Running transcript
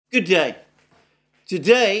Good day.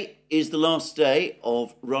 Today is the last day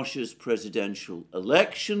of Russia's presidential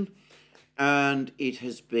election, and it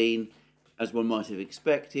has been, as one might have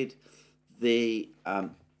expected, a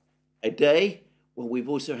day where we've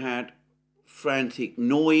also had frantic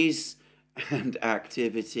noise and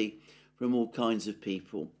activity from all kinds of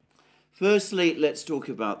people. Firstly, let's talk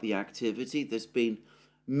about the activity. There's been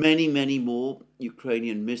many more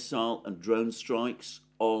Ukrainian missile and drone strikes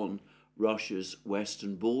on Russia's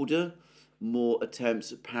western border, more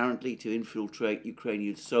attempts apparently to infiltrate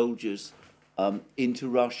Ukrainian soldiers into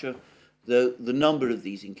Russia, though the number of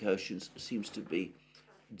these incursions seems to be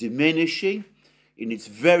diminishing. In its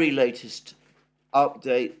very latest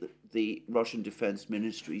update, the Russian Defense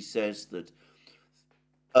Ministry says that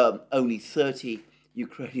only 30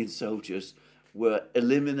 Ukrainian soldiers were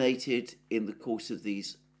eliminated in the course of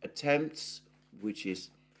these attempts, which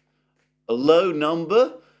is a low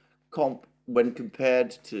number when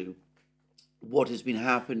compared to what has been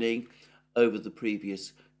happening over the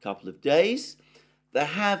previous couple of days. There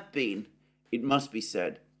have been, it must be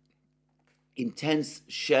said, intense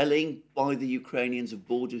shelling by the Ukrainians of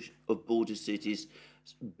border cities,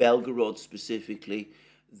 Belgorod specifically.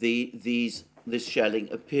 This shelling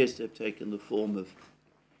appears to have taken the form of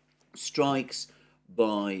strikes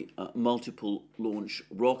by multiple launch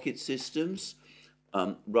rocket systems,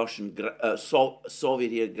 Russian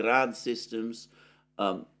Soviet Grad systems,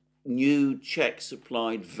 new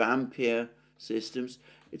Czech-supplied Vampir systems.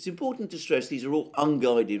 It's important to stress these are all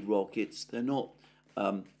unguided rockets. They're not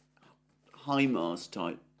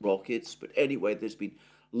HIMARS-type rockets. But anyway, there's been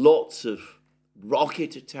lots of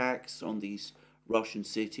rocket attacks on these Russian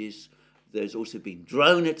cities. There's also been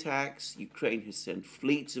drone attacks. Ukraine has sent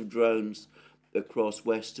fleets of drones across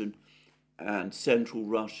western and central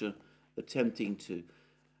Russia, attempting to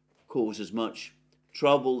cause as much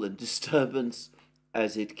trouble and disturbance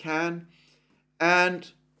as it can.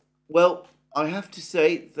 And, well, I have to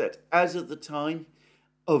say that as at the time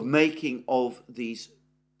of making of this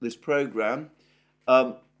program,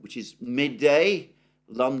 which is midday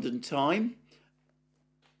London time,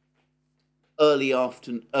 early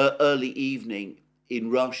evening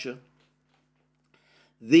in Russia,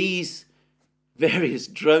 these various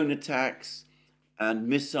drone attacks and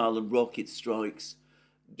missile and rocket strikes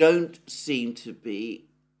don't seem to be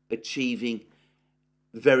achieving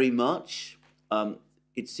very much.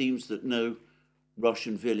 It seems that no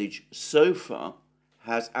Russian village so far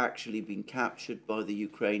has actually been captured by the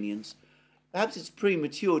Ukrainians. Perhaps it's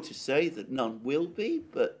premature to say that none will be,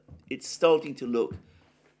 but it's starting to look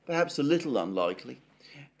perhaps a little unlikely.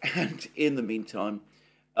 And in the meantime,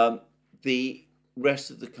 the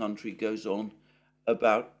rest of the country goes on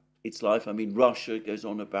about its life. I mean, Russia goes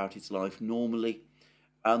on about its life normally,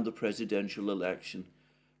 and the presidential election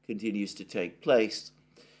continues to take place.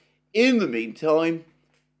 In the meantime,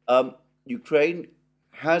 Ukraine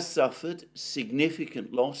has suffered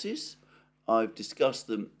significant losses. I've discussed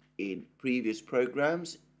them in previous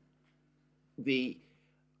programs. The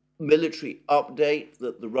military update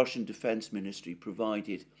that the Russian Defense Ministry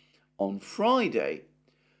provided on Friday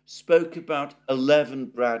spoke about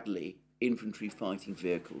 11 Bradley infantry fighting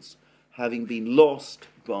vehicles having been lost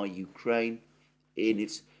by Ukraine in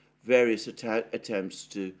its various attempts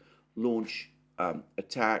to launch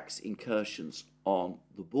attacks, incursions on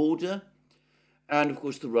the border. And of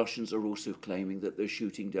course, the Russians are also claiming that they're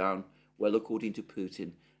shooting down, well, according to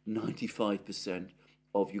Putin, 95%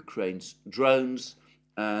 of Ukraine's drones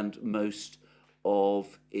and most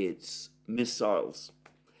of its missiles.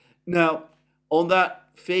 Now, on that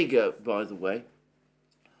figure, by the way,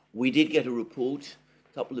 we did get a report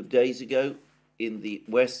a couple of days ago in the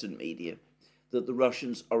Western media that the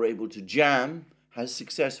Russians are able to has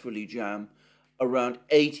successfully jammed around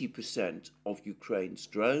 80% of Ukraine's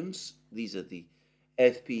drones. These are the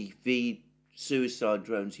FPV suicide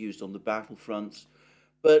drones used on the battlefronts.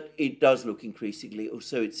 But it does look increasingly, or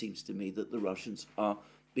so it seems to me, that the Russians are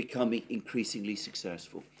becoming increasingly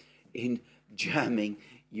successful in jamming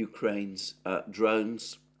Ukraine's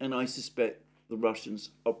drones. And I suspect the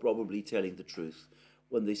Russians are probably telling the truth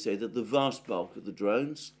when they say that the vast bulk of the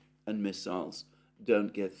drones and missiles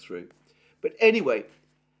don't get through. But anyway,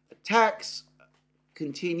 attacks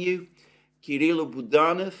continue. Kirill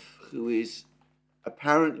Budanov, who is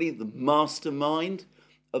apparently the mastermind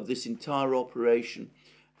of this entire operation,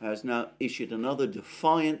 has now issued another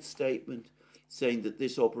defiant statement saying that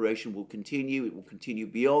this operation will continue. It will continue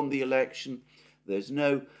beyond the election. There's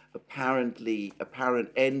no apparent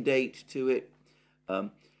end date to it.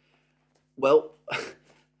 Well,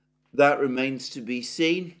 that remains to be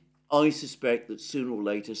seen. I suspect that sooner or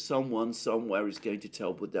later, someone somewhere is going to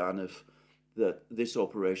tell Budanov that this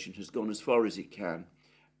operation has gone as far as it can,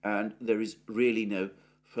 and there is really no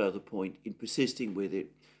further point in persisting with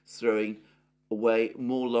it, throwing away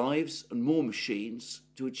more lives and more machines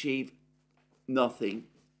to achieve nothing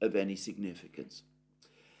of any significance.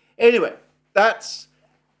 Anyway, that's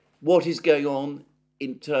what is going on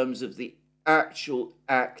in terms of the actual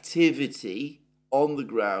activity on the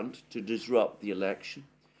ground to disrupt the election.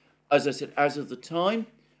 As I said, as of the time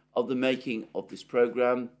of the making of this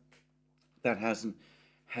program, that hasn't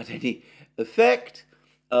had any effect.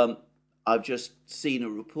 I've just seen a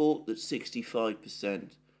report that 65%,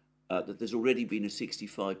 that there's already been a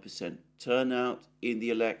 65% turnout in the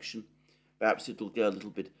election. Perhaps it'll go a little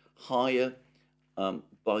bit higher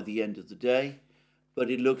by the end of the day, but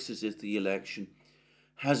it looks as if the election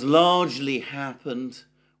has largely happened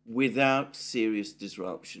without serious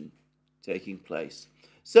disruption taking place.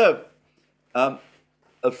 So,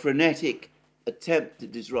 a frenetic attempt to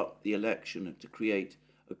disrupt the election and to create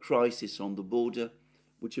a crisis on the border,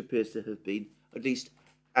 which appears to have been, at least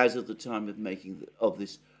as of the time of making of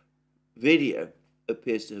this video,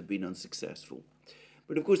 appears to have been unsuccessful.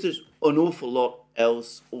 But of course, there's an awful lot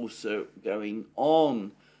else also going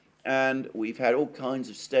on, and we've had all kinds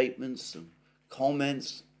of statements and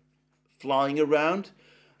comments flying around.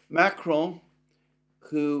 Macron,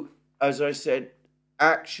 who, as I said,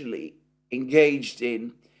 actually engaged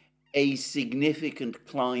in a significant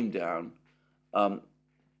climb down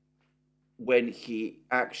when he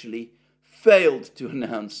actually failed to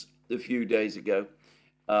announce a few days ago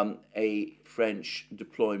a French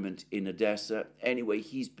deployment in Odessa. Anyway,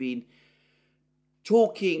 he's been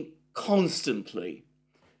talking constantly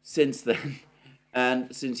since then,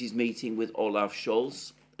 and since his meeting with Olaf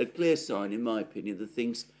Scholz, a clear sign, in my opinion, that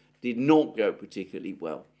things did not go particularly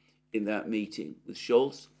well in that meeting with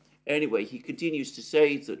Scholz. Anyway, he continues to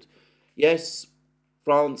say that, yes,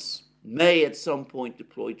 France may at some point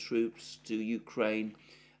deploy troops to Ukraine.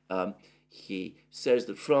 He says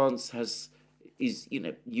that France is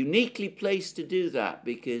uniquely placed to do that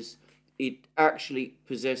because it actually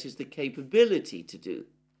possesses the capability to do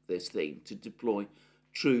this thing, to deploy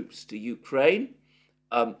troops to Ukraine.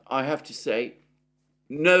 I have to say,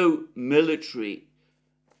 no military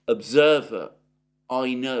observer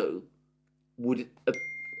I know would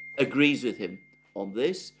agrees with him on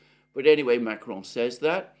this. But anyway, Macron says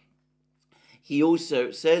that. He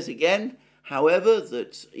also says again, however,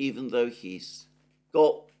 that even though he's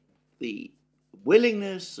got the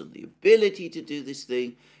willingness and the ability to do this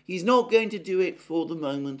thing, he's not going to do it for the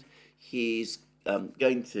moment. He's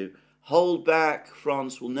going to hold back.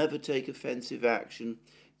 France will never take offensive action.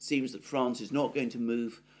 It seems that France is not going to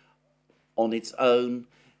move on its own.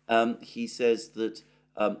 He says that,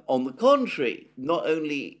 on the contrary, not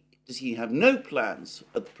only does he have no plans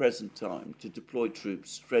at the present time to deploy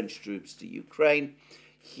troops, French troops, to Ukraine,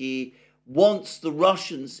 he wants the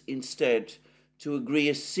Russians instead to agree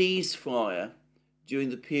a ceasefire during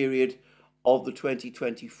the period of the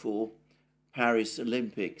 2024 Paris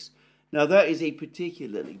Olympics. Now, that is a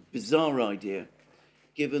particularly bizarre idea,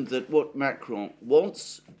 given that what Macron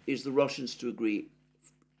wants is the Russians to agree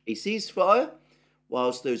a ceasefire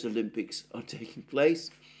whilst those Olympics are taking place,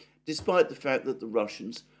 despite the fact that the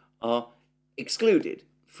Russians are excluded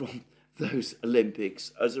from those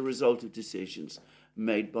Olympics as a result of decisions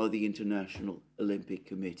made by the International Olympic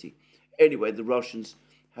Committee. Anyway, the Russians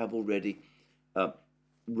have already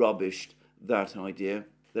rubbished that idea.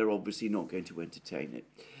 They're obviously not going to entertain it.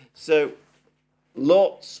 So,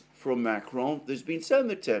 lots from Macron. There's been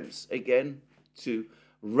some attempts, again, to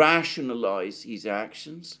rationalise his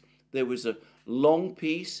actions. There was a long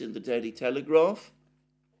piece in the Daily Telegraph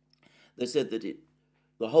that said that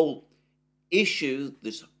the whole issue,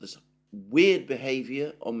 this weird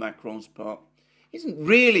behaviour on Macron's part, isn't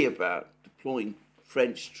really about deploying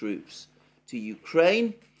French troops to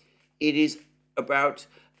Ukraine. It is about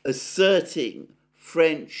asserting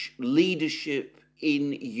French leadership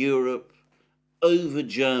in Europe over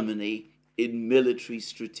Germany in military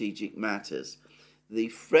strategic matters. The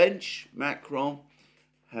French, Macron,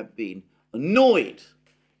 have been annoyed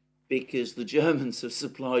because the Germans have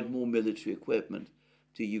supplied more military equipment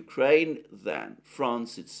to Ukraine than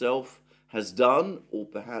France itself has done, or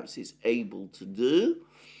perhaps is able to do.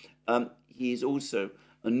 He is also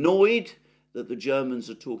annoyed that the Germans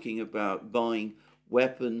are talking about buying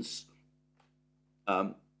weapons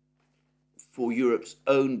for Europe's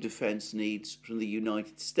own defence needs from the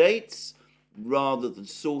United States, rather than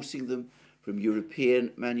sourcing them from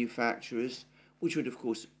European manufacturers, which would, of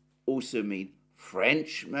course, also mean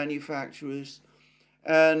French manufacturers.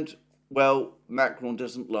 And, well, Macron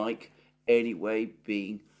doesn't like, anyway,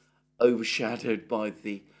 being overshadowed by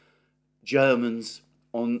the Germans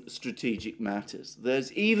on strategic matters.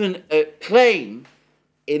 There's even a claim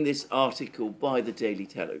in this article by the Daily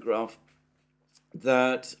Telegraph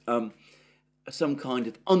that some kind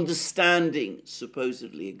of understanding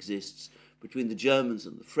supposedly exists between the Germans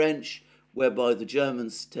and the French, whereby the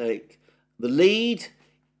Germans take the lead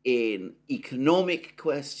in economic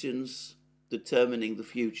questions determining the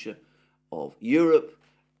future of Europe,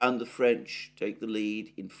 and the French take the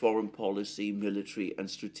lead in foreign policy, military, and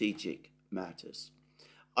strategic matters.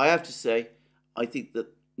 I have to say, I think that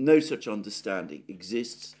no such understanding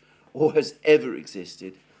exists or has ever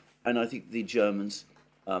existed, and I think the Germans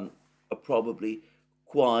are probably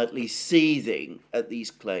quietly seething at these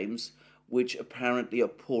claims, which apparently are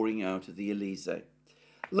pouring out of the Elysee.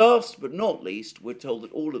 Last but not least, we're told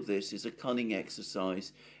that all of this is a cunning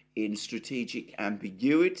exercise in strategic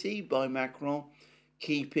ambiguity by Macron,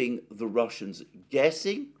 keeping the Russians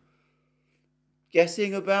guessing.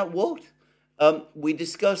 Guessing about what? We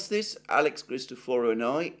discussed this, Alex Cristoforo and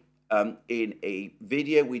I, in a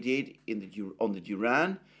video we did on the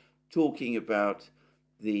Duran, talking about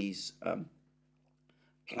these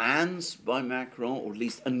plans by Macron, or at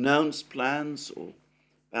least announced plans, or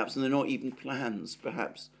perhaps they're not even plans,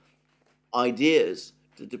 perhaps ideas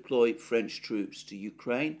to deploy French troops to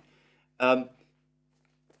Ukraine.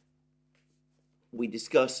 We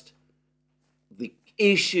discussed the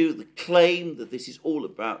issue, the claim that this is all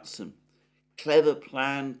about some clever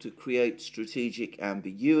plan to create strategic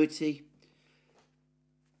ambiguity.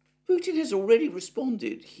 Putin has already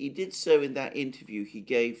responded. He did so in that interview he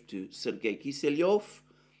gave to Sergei Kiselyov.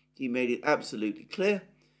 He made it absolutely clear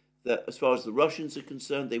that as far as the Russians are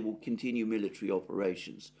concerned, they will continue military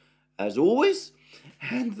operations as always,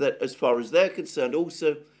 and that as far as they're concerned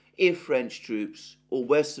also, if French troops or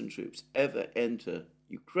Western troops ever enter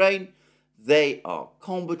Ukraine, they are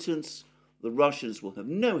combatants. The Russians will have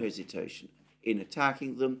no hesitation in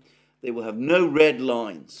attacking them. They will have no red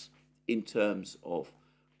lines in terms of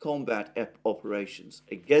combat operations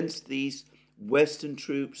against these Western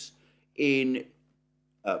troops in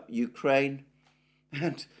Ukraine.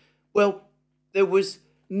 And, well, there was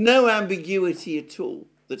no ambiguity at all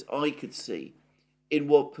that I could see in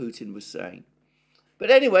what Putin was saying. But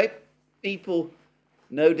anyway, people,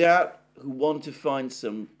 no doubt, who want to find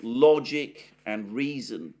some logic and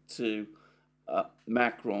reason to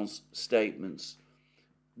Macron's statements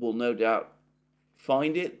will no doubt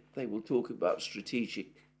find it. They will talk about strategic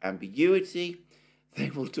ambiguity. They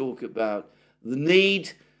will talk about the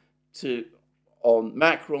need to, on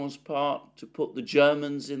Macron's part, to put the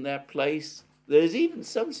Germans in their place. There's even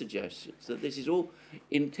some suggestions that this is all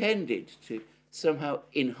intended to somehow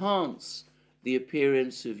enhance the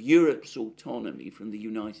appearance of Europe's autonomy from the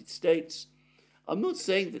United States. I'm not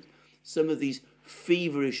saying that some of these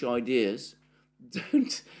feverish ideas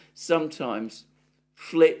don't sometimes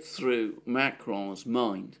flit through Macron's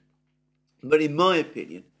mind. But in my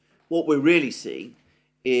opinion, what we're really seeing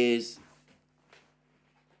is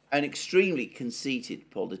an extremely conceited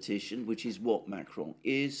politician, which is what Macron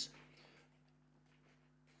is,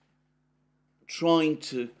 trying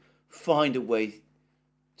to find a way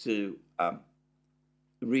to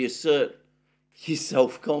reassert his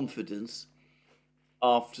self-confidence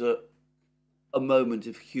after a moment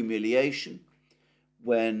of humiliation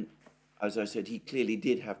when, as I said, he clearly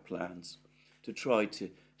did have plans to try to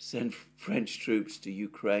send French troops to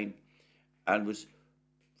Ukraine and was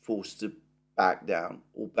forced to back down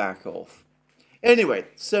or back off. Anyway,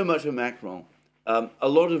 so much for Macron. A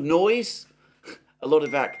lot of noise, a lot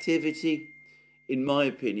of activity, in my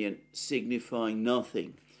opinion, signifying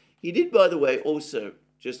nothing. He did, by the way, also,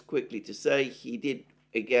 just quickly to say, he did,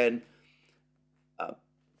 again,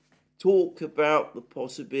 talk about the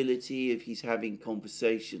possibility of he's having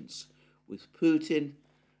conversations with Putin.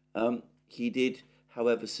 He did,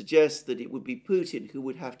 however, suggest that it would be Putin who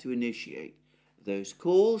would have to initiate those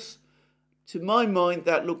calls. To my mind,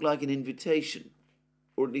 that looked like an invitation,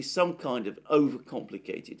 or at least some kind of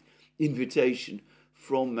overcomplicated invitation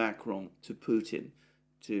from Macron to Putin,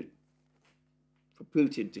 for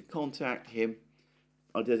Putin to contact him.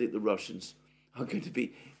 I don't think the Russians are going to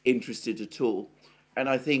be interested at all. And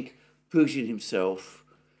I think Putin himself,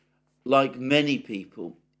 like many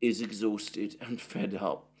people, is exhausted and fed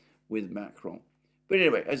up with Macron. But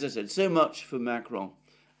anyway, as I said, so much for Macron.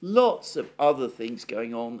 Lots of other things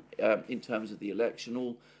going on in terms of the election,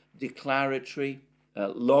 all declaratory.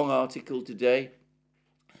 Long article today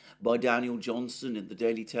by Daniel Johnson in the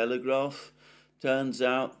Daily Telegraph. Turns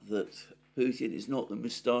out that Putin is not the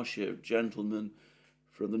mustachioed gentleman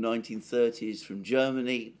from the 1930s from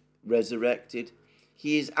Germany, resurrected.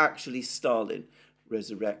 He is actually Stalin,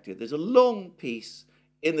 resurrected. There's a long piece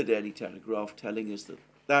in the Daily Telegraph telling us that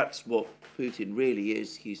that's what Putin really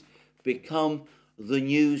is. He's become the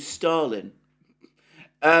new Stalin.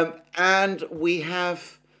 And we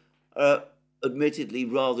have, admittedly,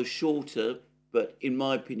 rather shorter, but in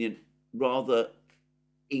my opinion, rather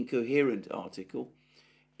incoherent article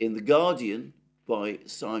in The Guardian by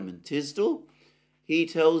Simon Tisdall. He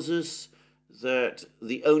tells us that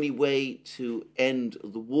the only way to end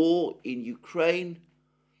the war in Ukraine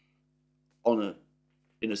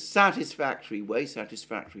in a satisfactory way,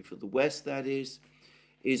 satisfactory for the West that is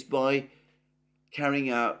by carrying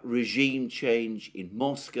out regime change in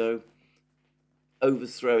Moscow,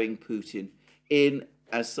 overthrowing Putin in,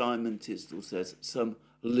 as Simon Tisdall says, some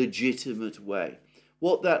legitimate way.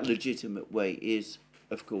 What that legitimate way is,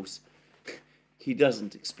 of course, he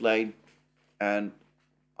doesn't explain, and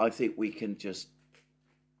I think we can just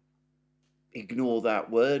ignore that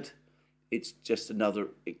word. It's just another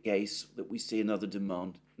case that we see another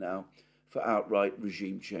demand now for outright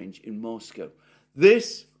regime change in Moscow.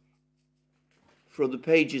 This, from the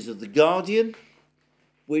pages of The Guardian,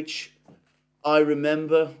 which I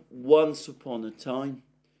remember once upon a time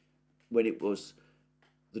when it was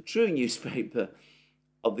the true newspaper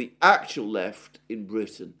of the actual left in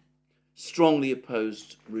Britain, strongly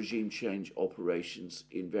opposed regime change operations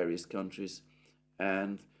in various countries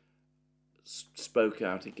and spoke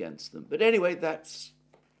out against them. But anyway, that's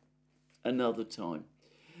another time.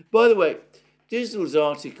 By the way, Tisdall's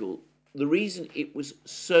article, the reason it was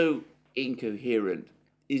so incoherent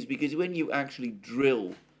is because when you actually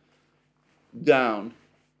drill down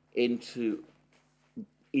into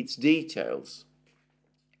its details,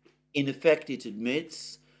 in effect it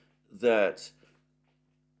admits that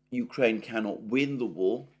Ukraine cannot win the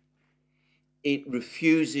war. It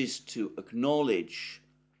refuses to acknowledge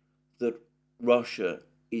that Russia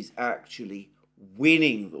is actually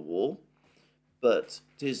winning the war, but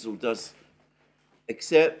Tisdall does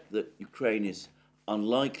accept that Ukraine is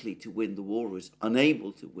unlikely to win the war, or is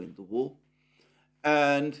unable to win the war.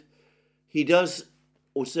 And he does,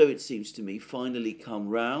 or so it seems to me, finally come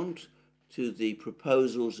round to the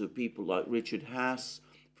proposals of people like Richard Haass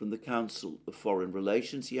from the Council of Foreign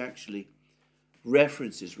Relations. He actually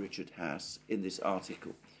references Richard Haass in this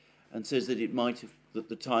article and says that that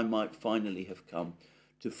the time might finally have come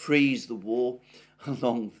to freeze the war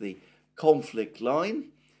along the conflict line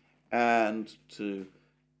and to,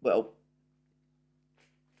 well,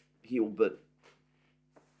 he all but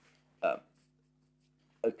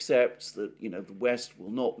accepts that, the West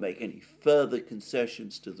will not make any further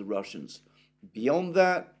concessions to the Russians beyond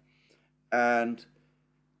that, and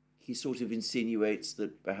he sort of insinuates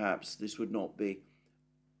that perhaps this would not be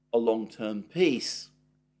a long-term peace.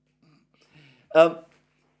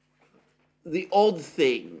 The odd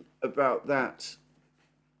thing about that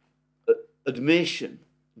admission,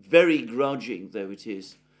 very grudging though it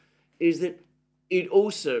is that it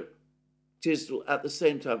also, Tisdall at the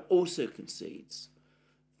same time also concedes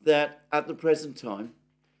that at the present time,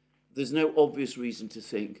 there's no obvious reason to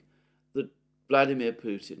think that Vladimir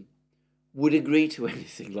Putin would agree to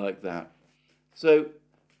anything like that. So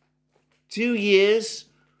 2 years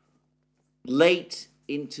late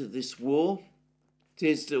into this war,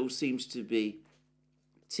 Tisdall seems to be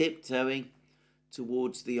tiptoeing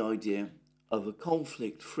towards the idea of a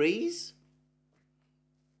conflict freeze,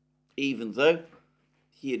 even though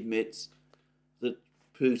he admits that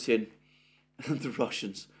Putin and the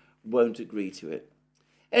Russians won't agree to it.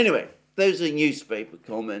 Anyway, those are newspaper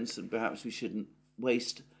comments, and perhaps we shouldn't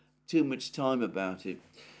waste too much time about it.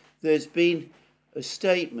 There's been a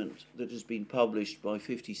statement that has been published by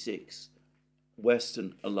 56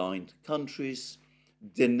 Western-aligned countries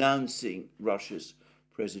denouncing Russia's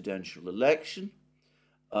presidential election.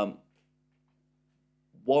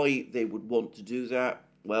 Why they would want to do that?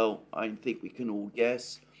 Well, I think we can all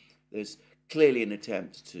guess. There's clearly an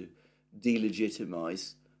attempt to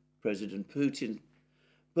delegitimize President Putin.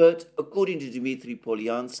 But according to Dmitry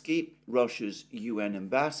Polyansky, Russia's UN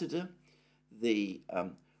ambassador, the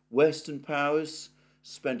Western powers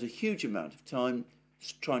spent a huge amount of time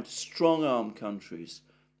trying to strong-arm countries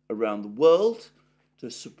around the world to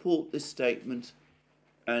support this statement,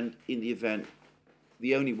 and in the event,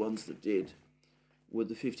 the only ones that did were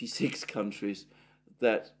the 56 countries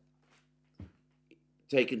that,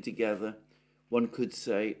 taken together, one could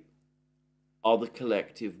say, are the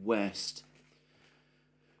collective West.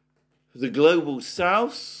 The global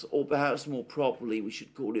South, or perhaps more properly, we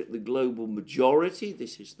should call it the global majority,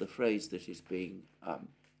 this is the phrase that is being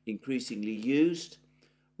increasingly used,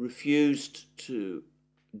 refused to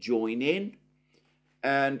join in,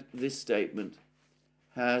 and this statement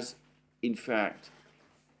has, in fact,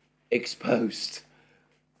 exposed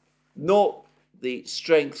not the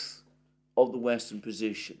strength of the Western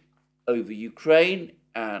position over Ukraine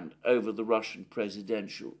and over the Russian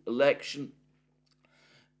presidential election,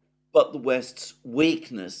 but the West's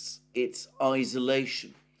weakness, its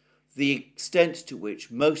isolation, the extent to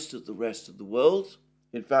which most of the rest of the world,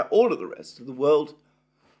 in fact all of the rest of the world,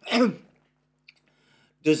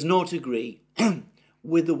 does not agree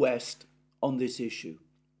with the West on this issue.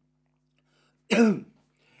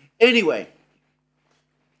 Anyway,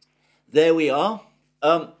 there we are.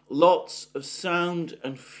 Lots of sound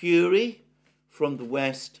and fury from the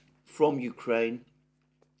West, from Ukraine,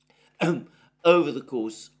 over the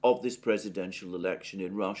course of this presidential election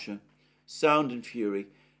in Russia. Sound and fury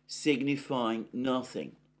signifying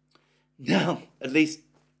nothing. Now, at least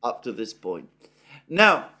up to this point.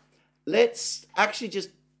 Now, let's actually just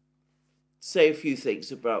say a few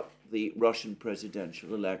things about the Russian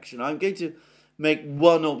presidential election. I'm going to make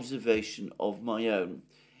one observation of my own.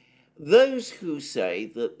 Those who say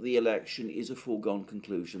that the election is a foregone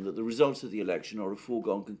conclusion, that the results of the election are a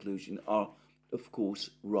foregone conclusion, are, of course,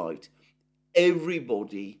 right.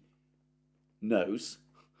 Everybody knows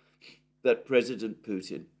that President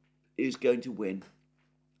Putin is going to win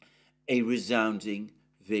a resounding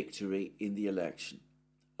victory in the election.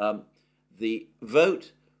 The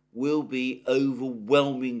vote will be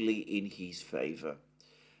overwhelmingly in his favor.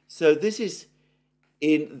 So this is,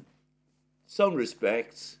 in some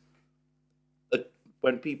respects,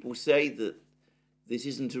 when people say that this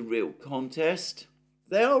isn't a real contest,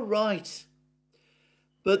 they are right.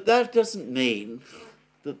 But that doesn't mean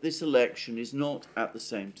that this election is not, at the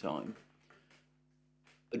same time,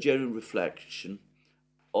 a general reflection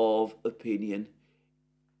of opinion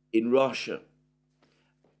in Russia.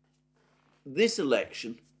 This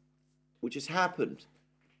election, which has happened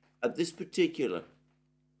at this particular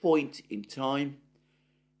point in time,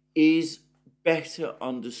 is better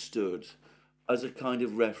understood as a kind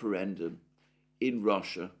of referendum in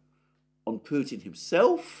Russia on Putin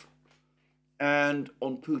himself and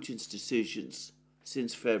on Putin's decisions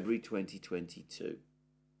since February 2022.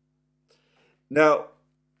 Now,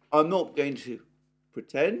 I'm not going to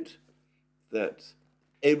pretend that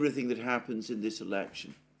everything that happens in this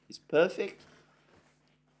election is perfect.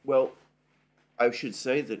 Well, I should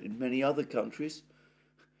say that in many other countries,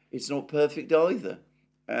 it's not perfect either.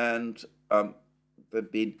 And there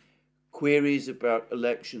have been queries about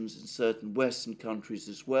elections in certain Western countries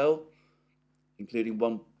as well, including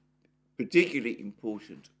one particularly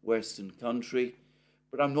important Western country,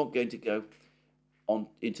 but I'm not going to go on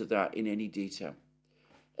into that in any detail.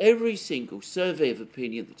 Every single survey of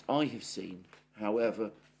opinion that I have seen,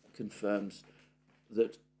 however, confirms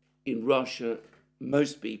that in Russia,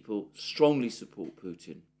 most people strongly support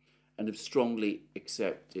Putin and have strongly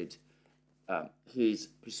accepted his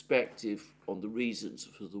perspective on the reasons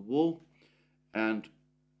for the war and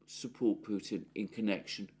support Putin in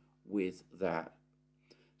connection with that.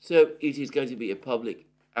 So it is going to be a public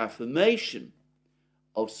affirmation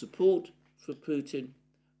of support for Putin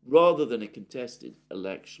rather than a contested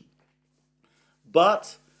election.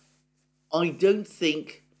 But I don't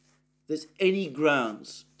think there's any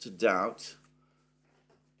grounds to doubt,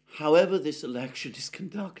 however this election is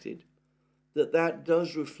conducted, that that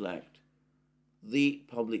does reflect the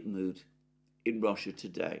public mood in Russia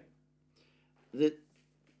today. The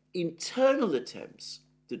internal attempts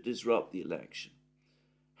to disrupt the election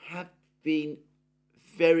have been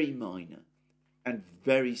very minor and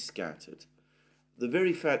very scattered. The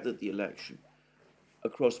very fact that the election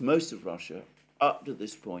across most of Russia up to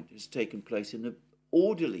this point has taken place in an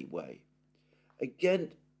orderly way,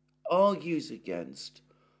 again, argues against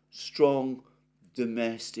strong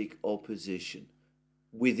domestic opposition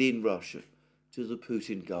within Russia to the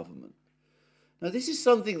Putin government. Now, this is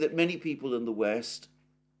something that many people in the West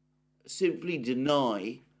simply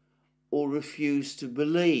deny or refuse to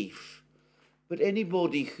believe. But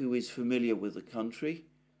anybody who is familiar with the country,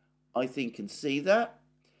 I think, can see that.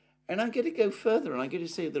 And I'm going to go further, and I'm going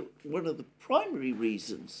to say that one of the primary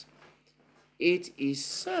reasons it is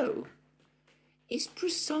so is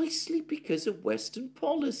precisely because of Western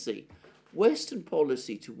policy. Western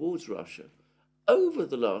policy towards Russia over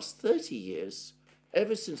the last 30 years,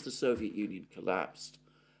 ever since the Soviet Union collapsed,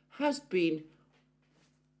 has been,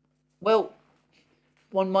 well,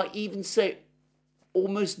 one might even say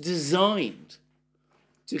almost designed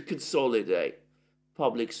to consolidate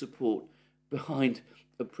public support behind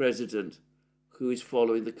a president who is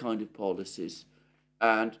following the kind of policies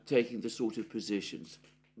and taking the sort of positions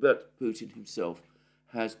that Putin himself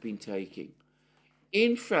has been taking.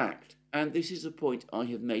 In fact, and this is a point I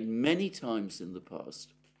have made many times in the past,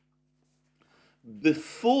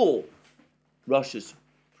 before Russia's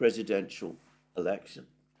presidential election.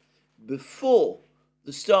 Before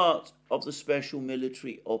the start of the special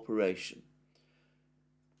military operation,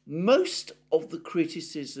 most of the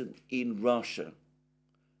criticism in Russia,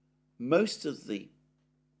 most of the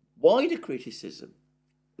wider criticism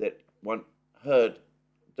that one heard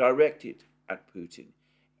directed at Putin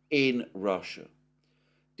in Russia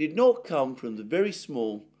did not come from the very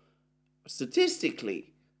small,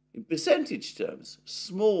 statistically, in percentage terms,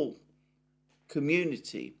 small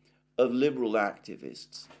community of liberal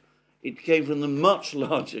activists. It came from the much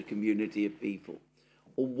larger community of people,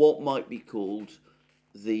 or what might be called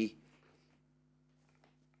the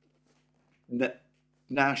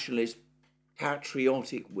nationalist,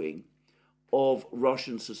 patriotic wing of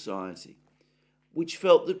Russian society, which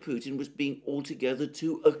felt that Putin was being altogether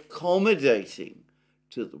too accommodating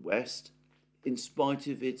to the West, in spite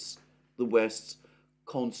of the West's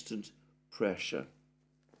constant pressure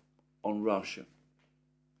on Russia.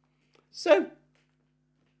 So,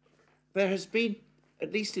 there has been,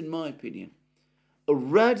 at least in my opinion, a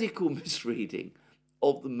radical misreading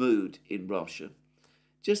of the mood in Russia,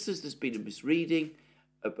 just as there's been a misreading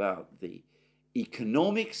about the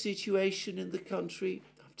economic situation in the country.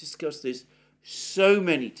 I've discussed this so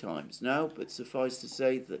many times now, but suffice to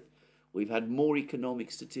say that we've had more economic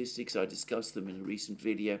statistics. I discussed them in a recent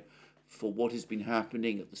video for what has been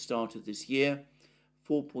happening at the start of this year.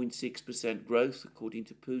 4.6% growth, according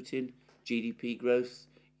to Putin, GDP growth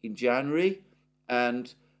in January.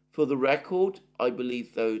 And for the record, I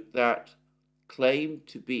believe, though, that claim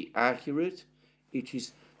to be accurate, it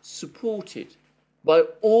is supported by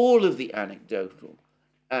all of the anecdotal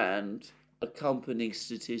and accompanying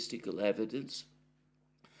statistical evidence,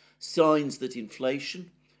 signs that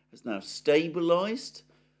inflation has now stabilized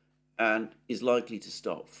and is likely to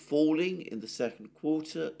start falling in the second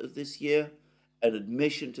quarter of this year, an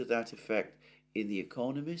admission to that effect in The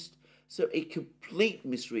Economist. So a complete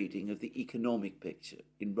misreading of the economic picture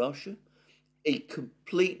in Russia, a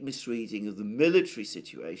complete misreading of the military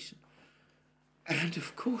situation, and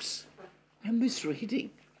of course, a misreading,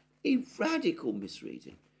 a radical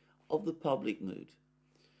misreading of the public mood.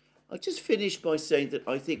 I'll just finish by saying that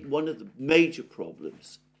I think one of the major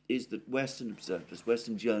problems is that Western observers,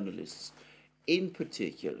 Western journalists in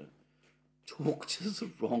particular, talk to the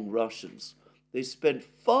wrong Russians. They spend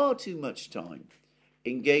far too much time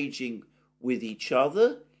engaging with each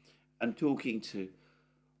other and talking to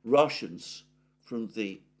Russians from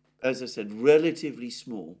the, as I said, relatively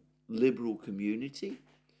small liberal community,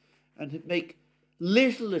 and make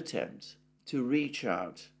little attempt to reach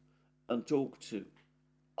out and talk to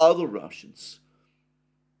other Russians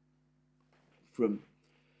from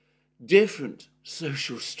different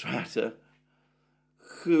social strata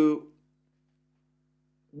who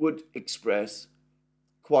would express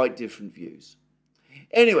quite different views.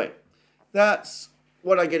 Anyway, that's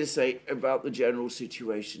what I get to say about the general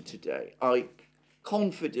situation today. I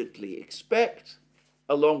confidently expect,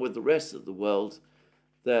 along with the rest of the world,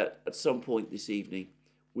 that at some point this evening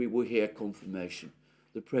we will hear confirmation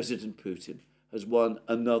that President Putin has won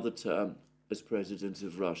another term as president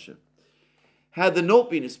of Russia. Had there not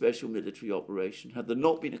been a special military operation, had there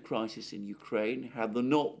not been a crisis in Ukraine, had there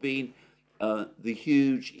not been the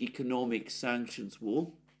huge economic sanctions war,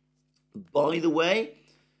 by the way,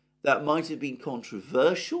 that might have been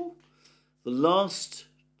controversial.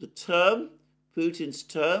 The term, Putin's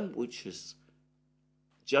term, which has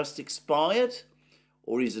just expired,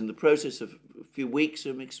 or is in the process of a few weeks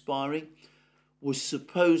of expiring, was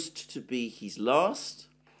supposed to be his last.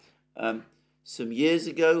 Some years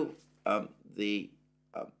ago, the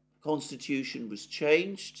constitution was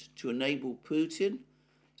changed to enable Putin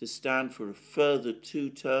to stand for a further 2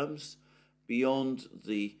 terms beyond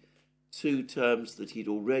the 2 terms that he'd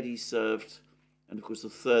already served, and of course the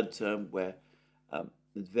 3rd term where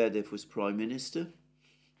Medvedev was prime minister.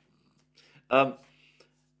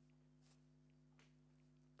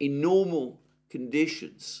 In normal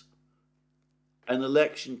conditions, an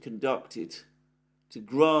election conducted to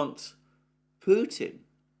grant Putin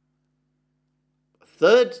a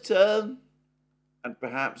 3rd term, and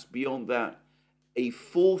perhaps beyond that, a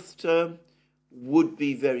 4th term, would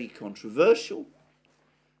be very controversial.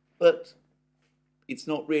 But it's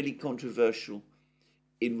not really controversial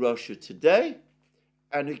in Russia today.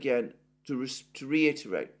 And again, to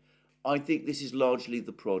reiterate, I think this is largely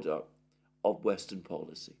the product of Western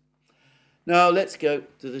policy. Now let's go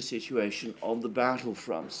to the situation on the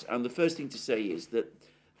battlefronts. And the first thing to say is that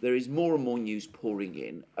there is more and more news pouring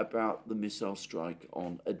in about the missile strike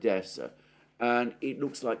on Odessa. And it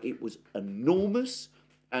looks like it was enormous,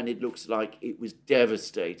 and it looks like it was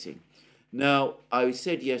devastating. Now, I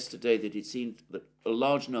said yesterday that it seemed that a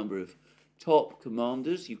large number of top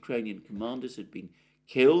commanders, Ukrainian commanders, had been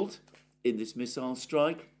killed in this missile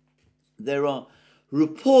strike. There are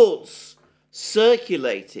reports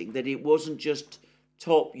circulating that it wasn't just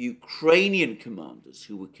top Ukrainian commanders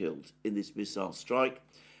who were killed in this missile strike,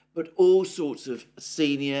 but all sorts of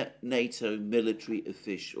senior NATO military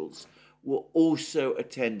officials were also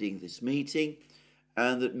attending this meeting,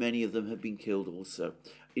 and that many of them have been killed also.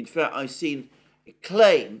 In fact, I've seen a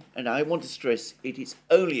claim, and I want to stress it is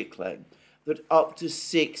only a claim, that up to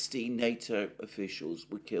 60 NATO officials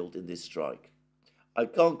were killed in this strike. I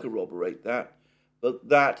can't corroborate that, but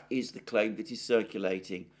that is the claim that is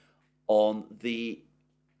circulating on the,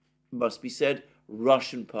 must be said,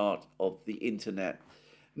 Russian part of the internet.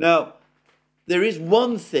 Now, there is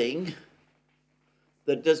one thing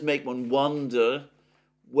that does make one wonder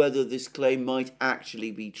whether this claim might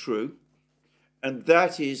actually be true, and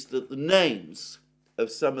that is that the names of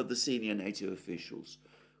some of the senior NATO officials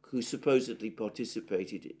who supposedly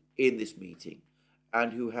participated in this meeting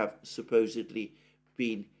and who have supposedly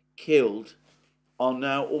been killed are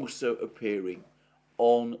now also appearing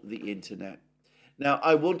on the internet. Now,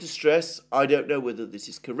 I want to stress, I don't know whether this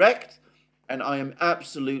is correct, and I am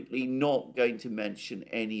absolutely not going to mention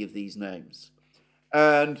any of these names.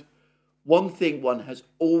 And one thing one has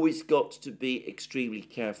always got to be extremely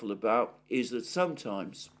careful about is that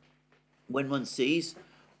sometimes when one sees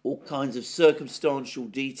all kinds of circumstantial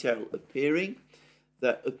detail appearing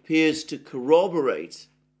that appears to corroborate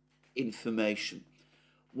information,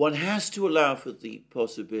 one has to allow for the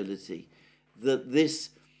possibility that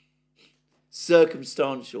this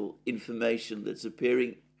circumstantial information that's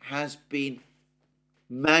appearing has been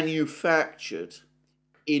manufactured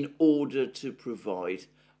in order to provide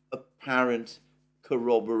apparent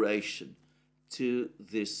corroboration to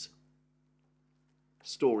this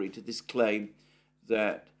story, to this claim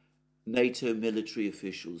that NATO military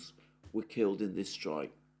officials were killed in this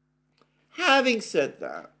strike. Having said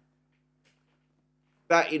that,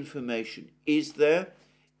 that information is there,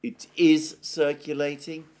 it is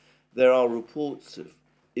circulating. There are reports of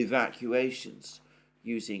evacuations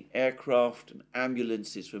using aircraft and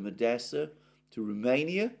ambulances from Odessa to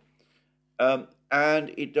Romania,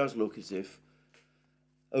 and it does look as if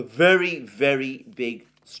a very, very big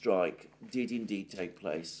strike did indeed take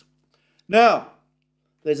place. Now,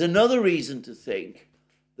 there's another reason to think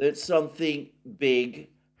that something big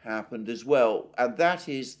happened as well, and that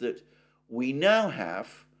is that we now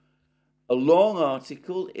have a long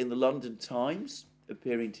article in the London Times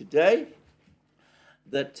appearing today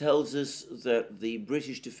that tells us that the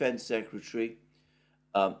British Defence Secretary,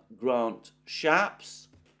 Grant Shapps,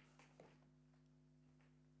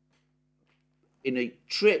 in a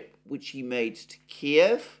trip which he made to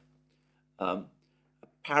Kiev,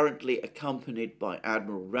 apparently accompanied by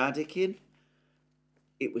Admiral Radakin,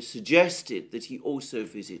 it was suggested that he also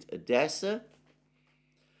visit Odessa,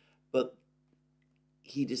 but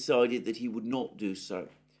he decided that he would not do so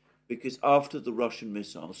because after the Russian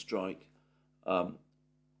missile strike,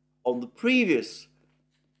 on the previous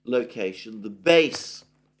location, the base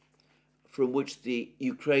from which the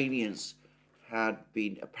Ukrainians had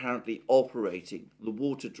been apparently operating the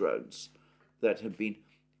water drones that had been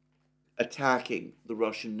attacking the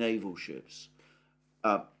Russian naval ships.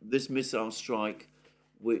 This missile strike,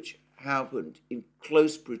 which happened in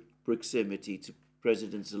close proximity to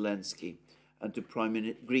President Zelensky and to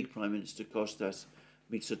Greek Prime Minister Kostas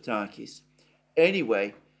Mitsotakis.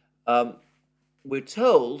 Anyway, we're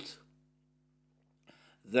told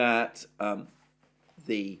that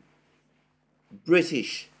the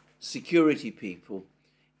British security people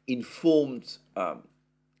informed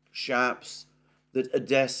Shapps that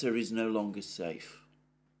Odessa is no longer safe.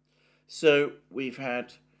 So we've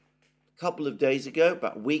had a couple of days ago,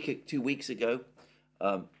 about a week, 2 weeks ago,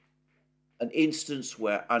 an instance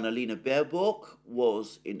where Annalena Baerbock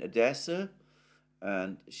was in Odessa,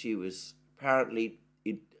 and she was apparently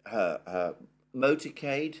in her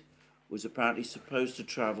motorcade was apparently supposed to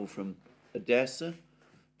travel from Odessa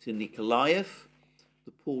to Nikolaev,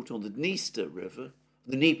 the port on the Dniester River,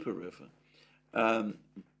 the Dnieper River,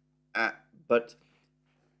 but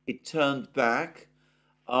it turned back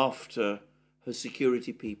after her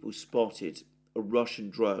security people spotted a Russian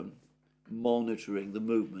drone monitoring the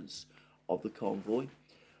movements of the convoy.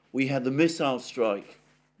 We had the missile strike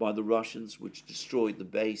by the Russians, which destroyed the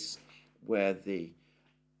base where the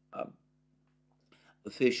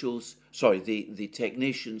the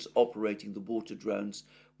technicians operating the water drones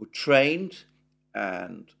were trained,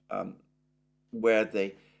 and where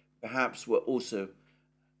they perhaps were also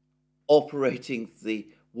operating the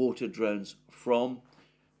water drones from.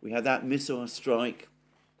 We had that missile strike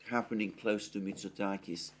happening close to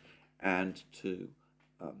Mitsotakis and to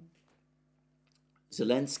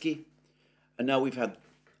Zelensky. And now we've had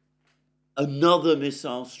another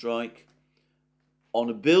missile strike on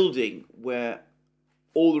a building where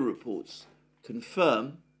all the reports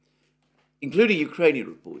confirm, including Ukrainian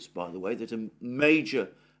reports, by the way, that a major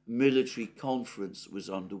military conference was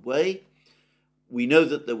underway. We know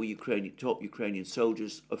that there were top Ukrainian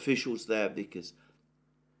soldiers, officials there, because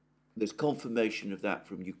there's confirmation of that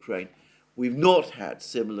from Ukraine. We've not had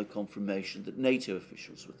similar confirmation that NATO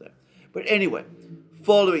officials were there. But anyway,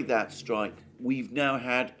 following that strike, we've now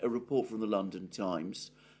had a report from the London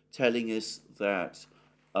Times telling us that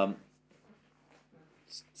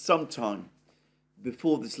sometime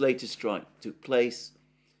before this latest strike took place,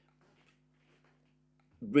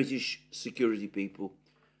 British security people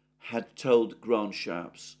had told Grand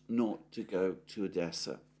Chaps not to go to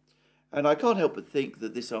Odessa. And I can't help but think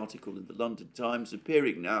that this article in the London Times,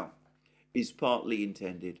 appearing now, is partly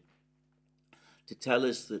intended to tell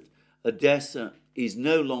us that Odessa is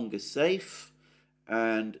no longer safe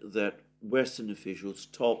and that Western officials,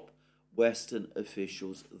 top Western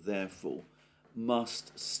officials, therefore,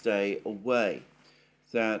 must stay away.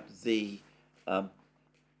 That the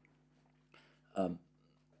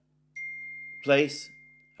place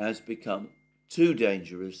has become too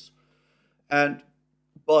dangerous. And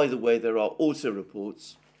by the way, there are also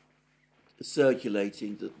reports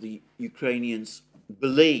circulating that the Ukrainians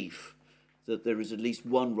believe that there is at least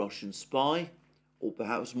one Russian spy, or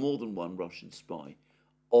perhaps more than one Russian spy,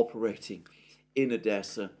 operating in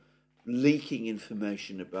Odessa, leaking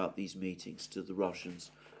information about these meetings to the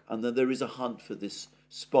Russians, and that there is a hunt for this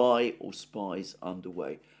spy or spies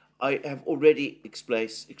underway. I have already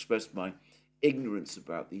expressed my ignorance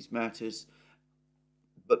about these matters,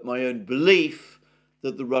 but my own belief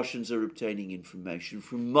that the Russians are obtaining information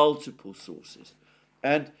from multiple sources.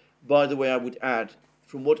 And by the way, I would add,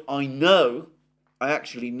 from what I know, I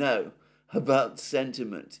actually know about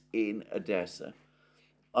sentiment in Odessa,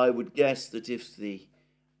 I would guess that if the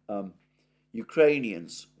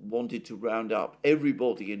Ukrainians wanted to round up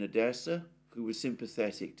everybody in Odessa who was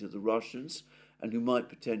sympathetic to the Russians and who might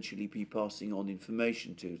potentially be passing on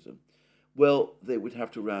information to them, well, they would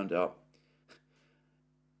have to round up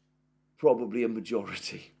probably a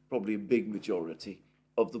majority, probably a big majority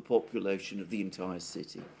of the population of the entire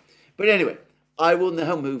city. But anyway, I will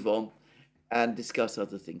now move on and discuss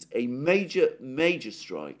other things. A major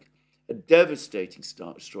strike, a devastating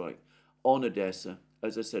strike on Odessa.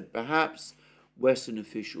 As I said, perhaps Western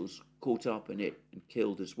officials caught up in it and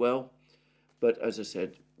killed as well. But as I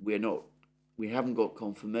said, we haven't got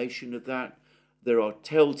confirmation of that. There are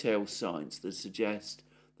telltale signs that suggest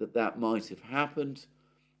that that might have happened.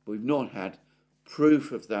 We've not had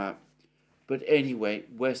proof of that. But anyway,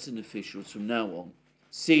 Western officials from now on,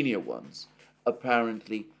 senior ones,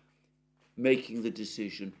 apparently making the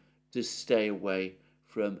decision to stay away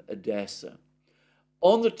from Odessa.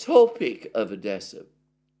 On the topic of Odessa,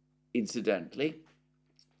 incidentally,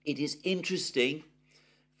 it is interesting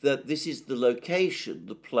that this is the location,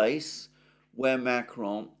 the place where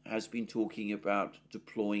Macron has been talking about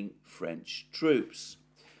deploying French troops.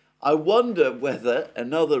 I wonder whether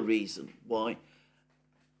another reason why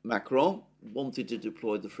Macron wanted to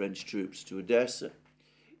deploy the French troops to Odessa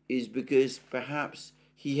is because perhaps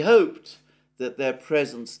he hoped that their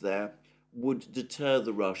presence there would deter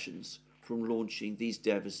the Russians from launching these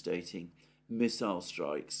devastating missile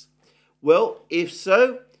strikes. Well, if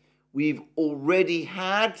so, we've already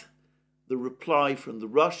had the reply from the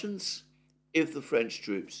Russians. If the French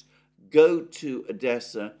troops go to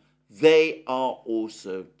Odessa, they are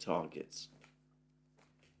also targets.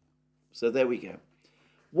 So there we go.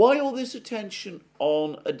 Why all this attention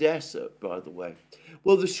on Odessa, by the way?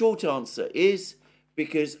 Well, the short answer is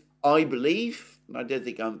because I believe, and I don't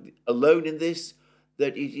think I'm alone in this,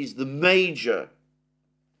 that it is the major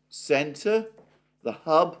center, the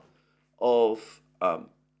hub of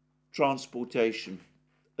transportation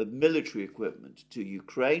of military equipment to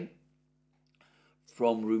Ukraine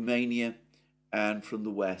from Romania and from the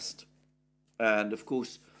West. And of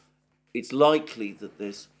course, it's likely that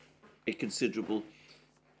there's a considerable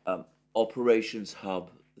operations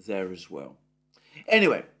hub there as well.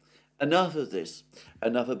 Anyway, enough of this,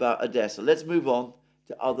 enough about Odessa. Let's move on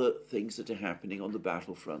to other things that are happening on the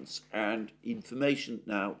battlefronts. And information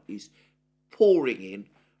now is pouring in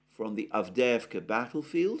from the Avdeyevka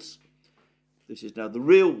battlefields. This is now the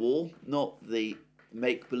real war, not the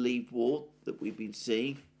make-believe war that we've been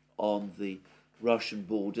seeing on the Russian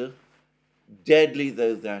border. Deadly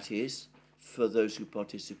though that is for those who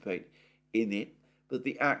participate in it, but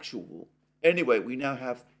the actual war. Anyway, we now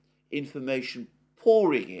have information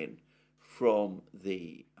pouring in from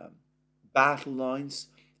the battle lines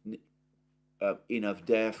in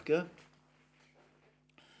Avdeyevka.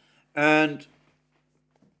 And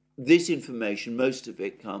this information, most of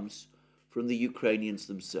it comes from the Ukrainians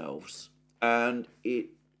themselves, and it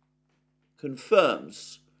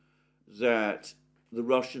confirms that the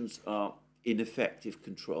Russians are in effective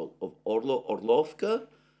control of Orlovka,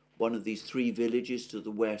 one of these 3 villages to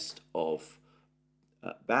the west of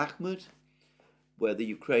Bakhmut, where the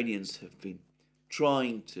Ukrainians have been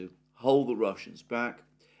trying to hold the Russians back.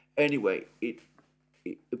 Anyway, it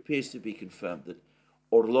appears to be confirmed that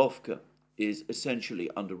Orlovka is essentially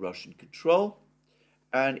under Russian control,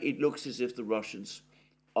 and it looks as if the Russians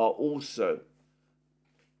are also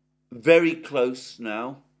very close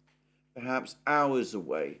now, perhaps hours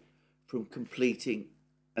away from completing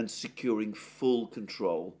and securing full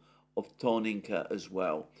control of Toninka as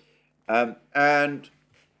well. And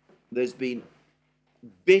there's been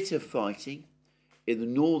bitter fighting in the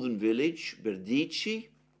northern village, Berdichi,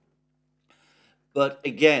 but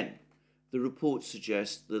again, the report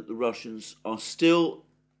suggests that the Russians are still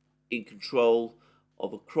in control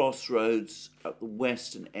of a crossroads at the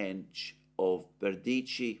western edge of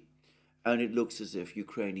Berdichi, and it looks as if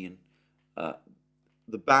the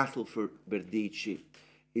battle for Berdichi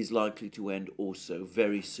is likely to end also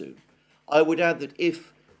very soon. I would add that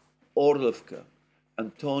if Orlovka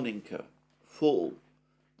and Toninka fall,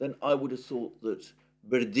 then I would have thought that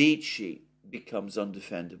Berdichi becomes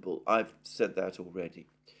undefendable. I've said that already.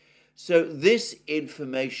 So this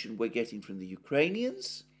information we're getting from the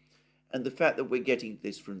Ukrainians, and the fact that we're getting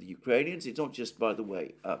this from the Ukrainians, it's not just, by the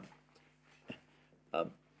way,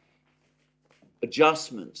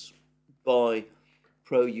 adjustments by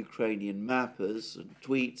pro-Ukrainian mappers and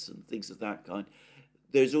tweets and things of that kind.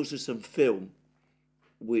 There's also some film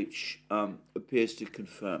which appears to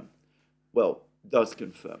confirm, well, does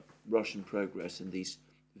confirm Russian progress in these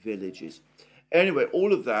villages. Anyway,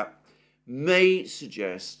 all of that may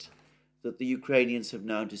suggest that the Ukrainians have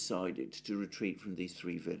now decided to retreat from these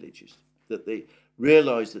 3 villages, that they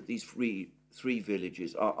realize that these three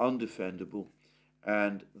villages are undefendable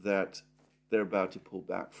and that they're about to pull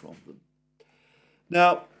back from them.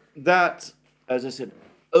 Now, that, as I said,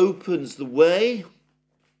 opens the way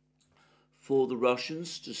for the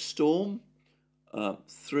Russians to storm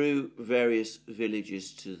through various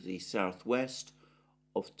villages to the southwest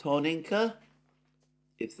of Toninka,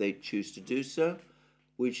 if they choose to do so,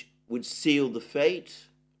 which would seal the fate,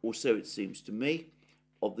 or so it seems to me,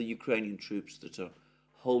 of the Ukrainian troops that are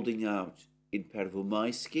holding out in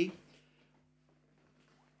Pervomaisky.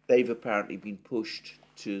 They've apparently been pushed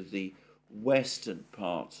to the western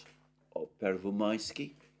part of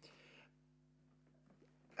Pervomaisky.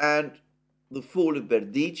 And the fall of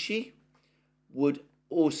Berdichi would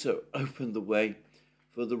also open the way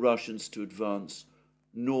for the Russians to advance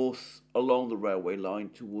north along the railway line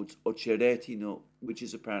towards Ocheretino, which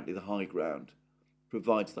is apparently the high ground,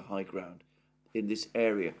 provides the high ground in this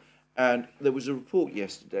area. And there was a report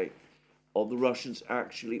yesterday of the Russians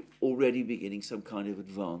actually already beginning some kind of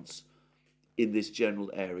advance in this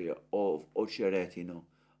general area of Ocheretino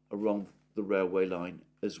along the railway line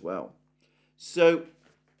as well. So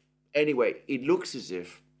anyway, it looks as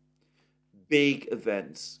if big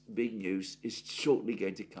events, big news is shortly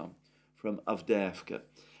going to come from Avdeyevka.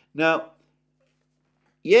 Now,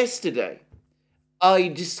 yesterday, I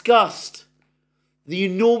discussed the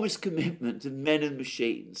enormous commitment of men and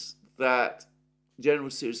machines that General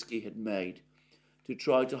Syrski had made to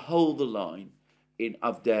try to hold the line in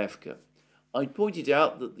Avdeyevka. I pointed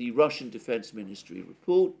out that the Russian Defense Ministry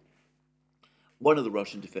report, one of the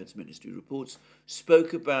Russian Defense Ministry reports,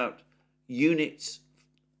 spoke about units,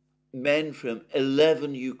 men from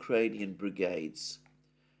 11 Ukrainian brigades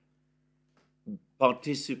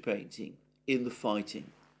participating in the fighting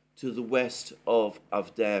to the west of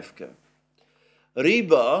Avdeyevka.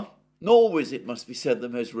 Riba, not always, it must be said, the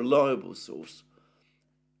most reliable source,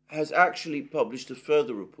 has actually published a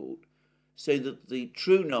further report saying that the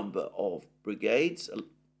true number of brigades,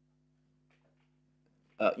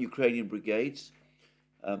 Ukrainian brigades,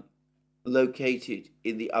 located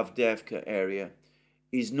in the Avdeyevka area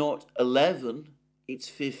is not 11, it's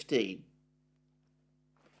 15.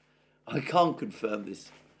 I can't confirm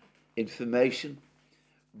this information.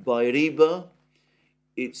 By Riba,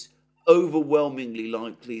 it's overwhelmingly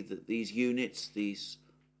likely that these units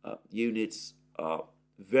are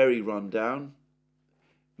very run down.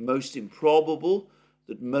 Most improbable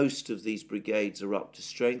that most of these brigades are up to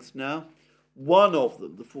strength now. One of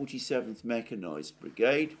them, the 47th Mechanized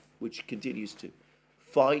Brigade, which continues to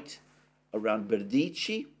fight around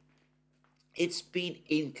Berdichi, It's been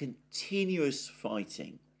in continuous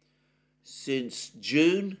fighting since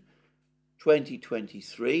June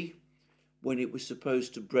 2023, when it was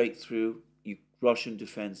supposed to break through Russian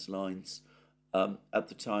defense lines at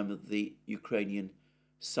the time of the Ukrainian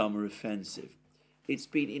summer offensive. It's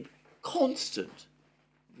been in constant,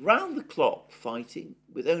 round-the-clock fighting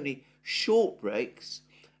with only short breaks,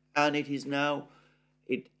 and it is now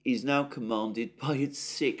commanded by its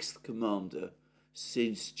sixth commander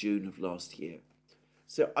since June of last year.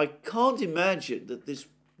 So I can't imagine that this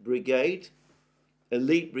brigade,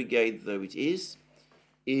 elite brigade though it is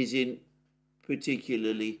in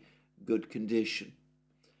particularly good condition.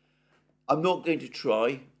 I'm not going to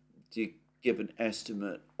try to give an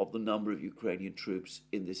estimate of the number of Ukrainian troops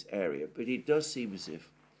in this area, but it does seem as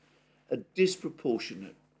if a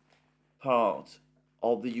disproportionate part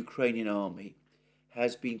of the Ukrainian army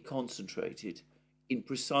has been concentrated in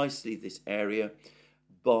precisely this area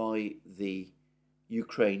by the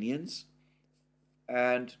Ukrainians.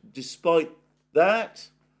 And despite that,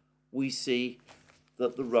 we see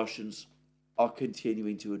that the Russians are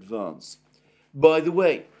continuing to advance. By the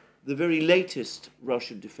way, the very latest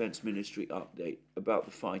Russian Defense Ministry update about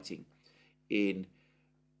the fighting in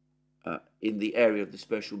the area of the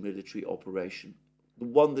special military operation, the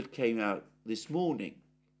one that came out this morning,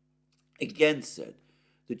 again said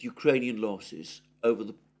that Ukrainian losses over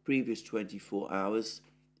the previous 24 hours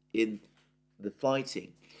in the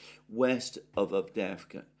fighting west of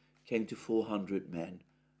Avdeyevka came to 400 men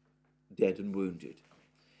dead and wounded.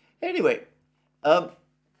 Anyway, the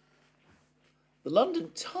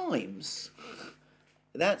London Times,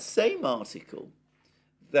 that same article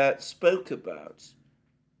that spoke about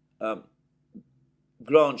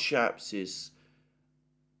Grant Shapps'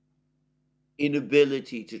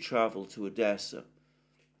 inability to travel to Odessa,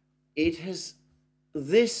 it has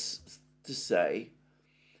this to say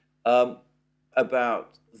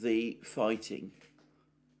about the fighting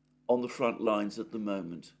on the front lines at the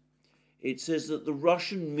moment. It says that the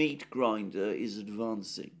Russian meat grinder is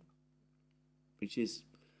advancing, which is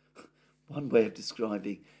one way of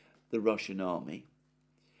describing the Russian army.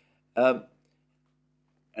 And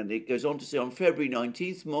it goes on to say, on February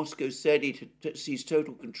 19th, Moscow said it had seized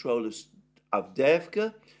total control of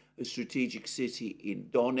Avdeyevka, a strategic city in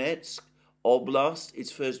Donetsk Oblast,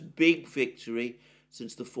 its first big victory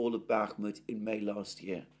since the fall of Bakhmut in May last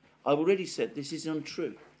year. I've already said this is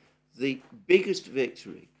untrue. The biggest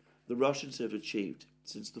victory the Russians have achieved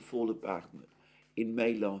since the fall of Bakhmut in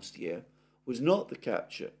May last year was not the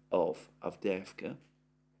capture of Avdeyevka.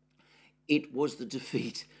 It was the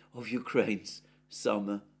defeat of Ukraine's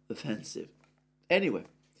summer offensive. Anyway,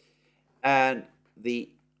 and the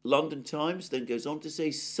London Times then goes on to say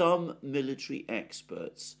some military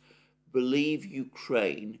experts believe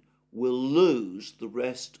Ukraine will lose the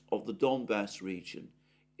rest of the Donbass region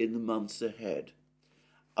in the months ahead.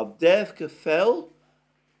 Avdeyevka fell,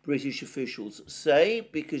 British officials say,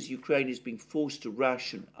 because Ukraine is being forced to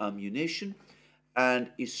ration ammunition and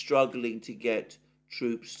is struggling to get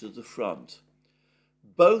troops to the front.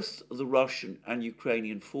 Both the Russian and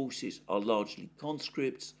Ukrainian forces are largely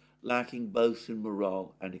conscripts, lacking both in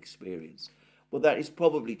morale and experience. Well, that is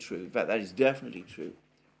probably true. In fact, that is definitely true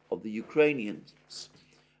of the Ukrainians.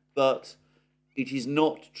 But it is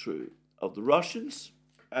not true of the Russians.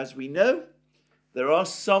 As we know, there are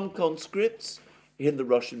some conscripts in the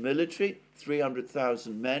Russian military.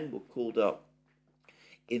 300,000 men were called up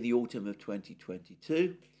in the autumn of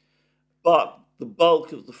 2022. But the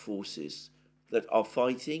bulk of the forces that are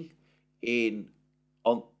fighting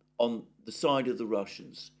on the side of the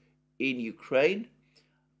Russians in Ukraine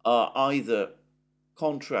are either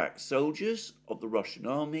contract soldiers of the Russian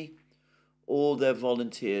army or they're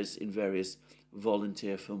volunteers in various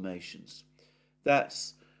volunteer formations.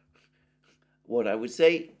 That's what I would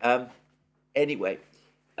say. Anyway,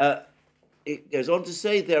 it goes on to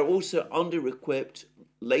say they're also under-equipped.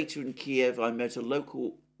 Later in Kiev, I met a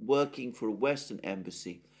local working for a Western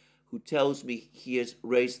embassy who tells me he has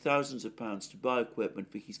raised thousands of pounds to buy equipment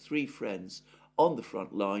for his 3 friends on the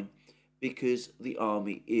front line because the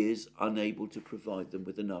army is unable to provide them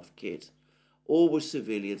with enough kit. All were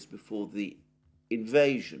civilians before the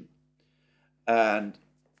invasion. And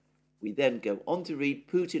we then go on to read,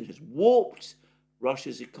 Putin has warped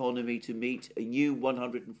Russia's economy to meet a new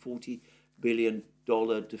 $140 billion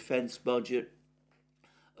defense budget,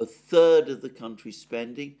 a third of the country's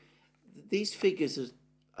spending. These figures,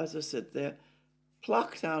 as I said, they're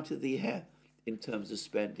plucked out of the air in terms of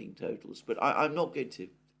spending totals, but I'm not going to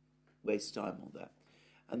waste time on that.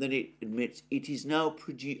 And then it admits it is now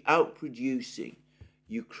outproducing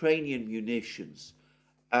Ukrainian munitions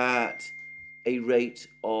at a rate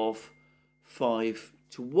of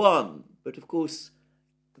 5-1. But of course,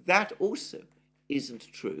 that also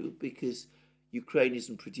isn't true because Ukraine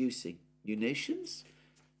isn't producing munitions.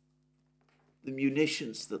 The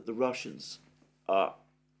munitions that the Russians are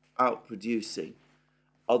outproducing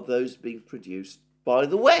are those being produced by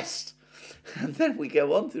the West. And then we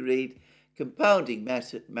go on to read, compounding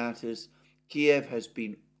matters, Kiev has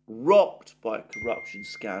been rocked by a corruption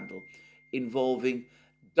scandal involving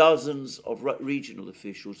dozens of regional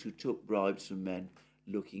officials who took bribes from men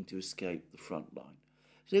looking to escape the front line.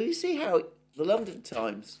 So you see how the London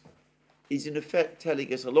Times is in effect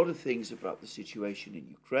telling us a lot of things about the situation in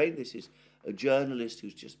Ukraine. This is a journalist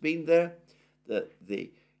who's just been there, that the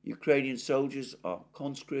Ukrainian soldiers are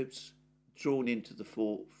conscripts drawn into the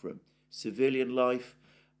fore from civilian life.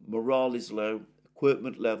 Morale is low,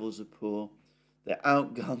 equipment levels are poor, they're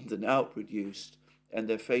outgunned and outproduced, and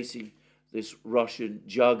they're facing this Russian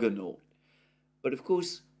juggernaut. But of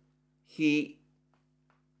course, he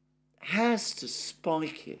has to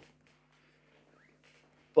spike it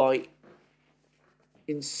by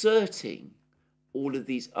inserting all of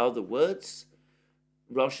these other words.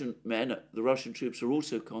 Russian men, the Russian troops are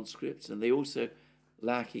also conscripts, and they're also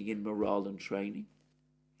lacking in morale and training.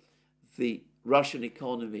 The Russian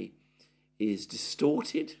economy is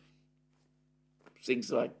distorted,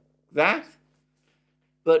 things like that.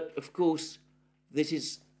 But of course, this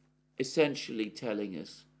is essentially telling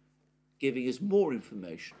us, giving us more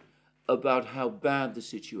information about how bad the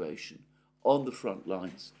situation on the front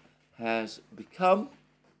lines has become.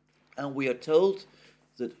 And we are told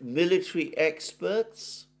that military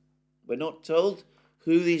experts, we're not told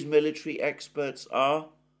who these military experts are,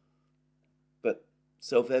 but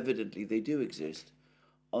self-evidently they do exist,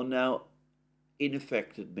 are now in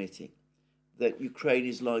effect admitting that Ukraine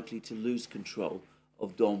is likely to lose control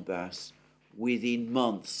of Donbass within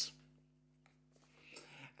months.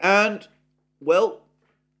 And, well,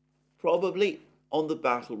 probably on the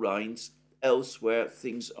battle lines elsewhere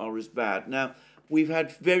things are as bad. Now, we've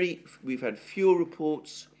had few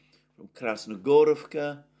reports from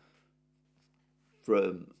Krasnogorovka,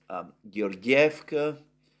 from Georgievka.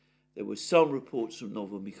 There were some reports from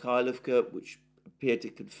Novomikhailivka, which appear to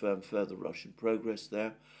confirm further Russian progress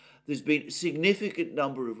there. There's been a significant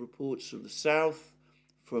number of reports from the south,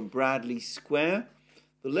 from Bradley Square.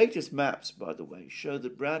 The latest maps, by the way, show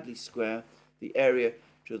that Bradley Square, the area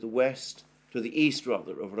to the west, to the east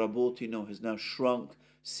rather, of Rabotino, has now shrunk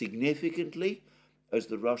significantly as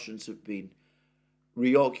the Russians have been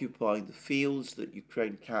reoccupying the fields that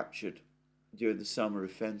Ukraine captured during the summer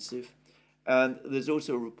offensive. And there's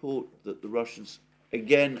also a report that the Russians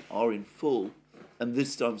again are in full, and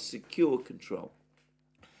this time secure, control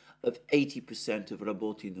of 80% of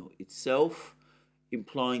Rabotino itself,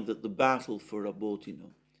 implying that the battle for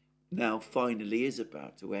Rabotino now finally is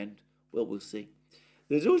about to end. Well, we'll see.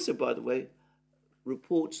 There's also, by the way,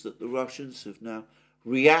 reports that the Russians have now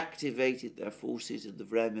reactivated their forces in the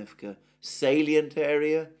Vremivka salient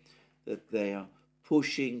area, that they are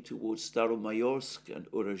pushing towards Staromayorsk and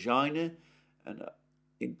Urozhaine and are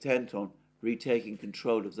intent on retaking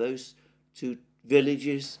control of those two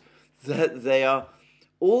villages, that they are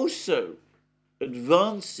also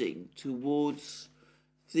advancing towards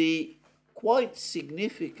the quite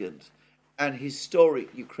significant and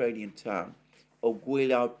historic Ukrainian town of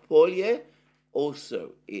Guilaupolye,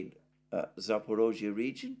 also in Zaporozhye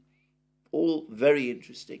region, all very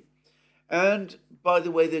interesting. And by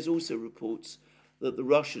the way, there's also reports that the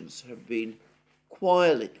Russians have been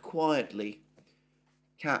quietly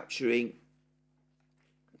capturing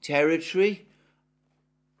territory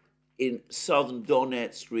in southern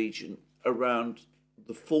Donetsk region around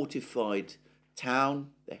the fortified town,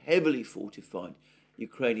 the heavily fortified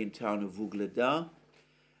Ukrainian town of Vuhledar.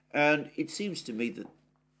 And it seems to me that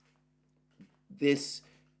this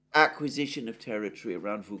acquisition of territory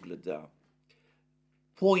around Vuhledar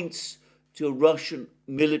points to a Russian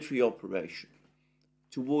military operation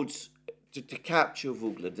to capture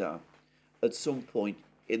Vuhledar at some point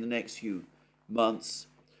in the next few months,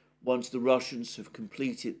 once the Russians have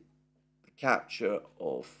completed the capture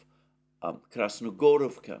of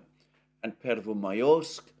Krasnogorovka and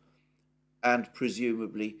Pervomayorsk, and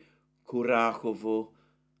presumably Kurakhovo,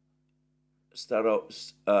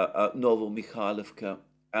 Novomikhailivka,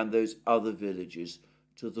 and those other villages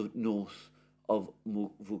to the north of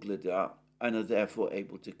Vuhledar, and are therefore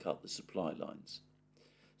able to cut the supply lines.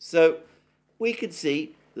 So we can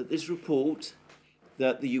see that this report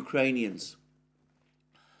that the Ukrainians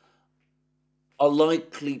are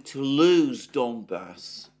likely to lose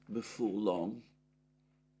Donbass before long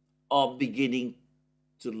are beginning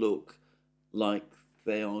to look like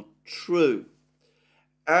they are true.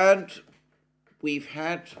 And we've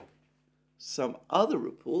had some other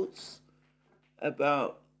reports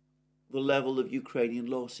about the level of Ukrainian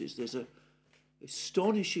losses. There's an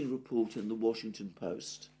astonishing report in the Washington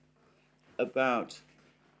Post about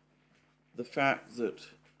the fact that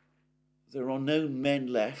there are no men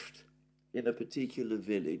left in a particular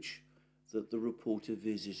village that the reporter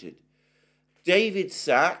visited. David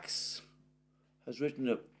Sachs has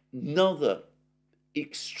written another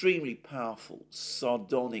extremely powerful,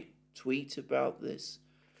 sardonic tweet about this.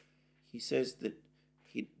 He says that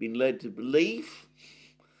he'd been led to believe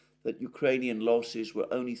that Ukrainian losses were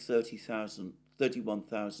only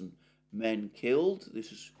 31,000 men killed.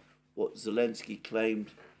 This is what Zelensky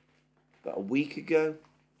claimed about a week ago,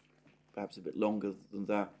 perhaps a bit longer than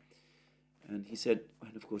that. And he said,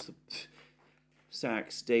 and of course,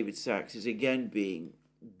 David Sachs is again being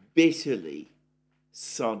bitterly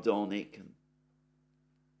sardonic and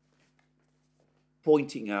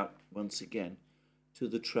pointing out once again to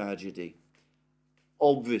the tragedy.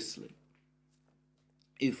 Obviously,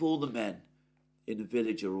 if all the men in a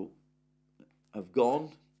village have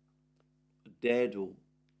gone, dead or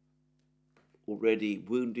already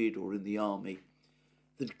wounded or in the army,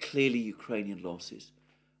 then clearly Ukrainian losses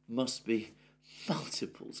must be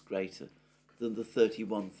multiples greater than the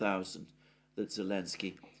 31,000 that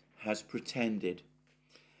Zelensky has pretended.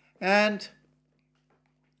 And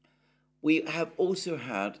we have also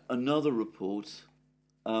had another report,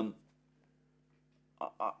 I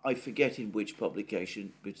forget in which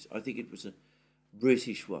publication, but I think it was a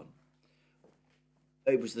British one.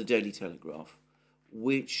 It was the Daily Telegraph,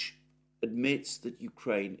 which admits that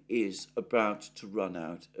Ukraine is about to run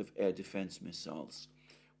out of air defense missiles.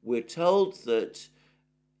 We're told that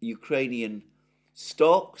Ukrainian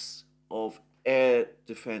stocks of air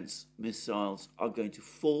defense missiles are going to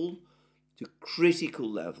fall to critical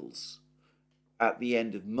levels at the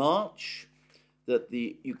end of March, that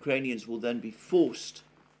the Ukrainians will then be forced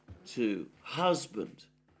to husband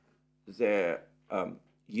their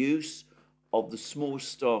use of the small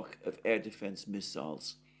stock of air defense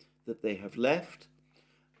missiles that they have left,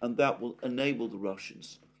 and that will enable the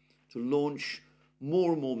Russians to launch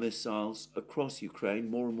more and more missiles across Ukraine,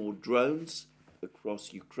 more and more drones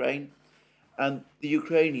across Ukraine, and the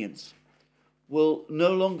Ukrainians will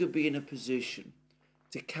no longer be in a position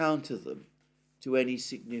to counter them to any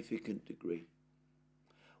significant degree.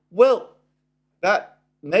 Well, that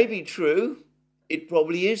may be true. It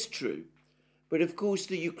probably is true. But of course,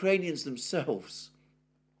 the Ukrainians themselves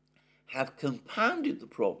have compounded the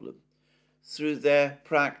problem through their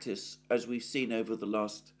practice, as we've seen over the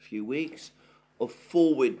last few weeks, of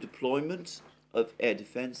forward deployment of air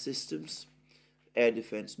defense systems, air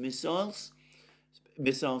defense missile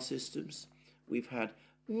systems. We've had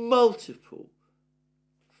multiple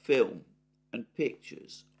film and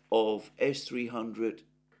pictures of S-300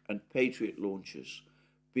 and Patriot launchers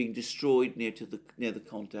being destroyed near the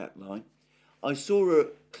contact line. I saw a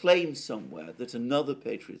claim somewhere that another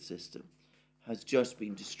Patriot system has just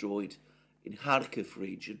been destroyed in Kharkiv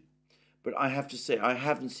region, but I have to say I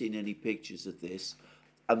haven't seen any pictures of this,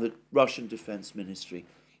 and the Russian Defense Ministry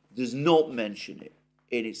does not mention it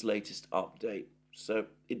in its latest update. So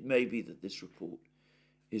it may be that this report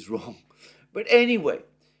is wrong. But anyway,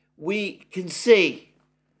 we can see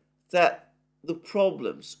that the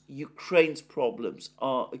problems, Ukraine's problems,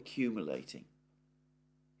 are accumulating.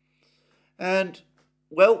 And,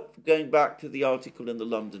 well, going back to the article in the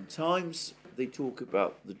London Times, they talk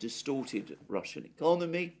about the distorted Russian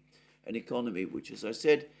economy, an economy which, as I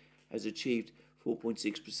said, has achieved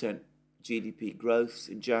 4.6% GDP growth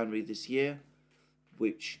in January this year,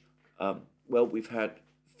 which, well, we've had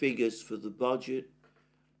figures for the budget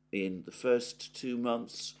in the first 2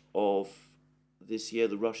 months of this year,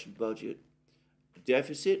 the Russian budget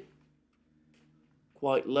deficit,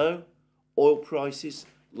 quite low, oil prices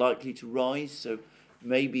likely to rise, so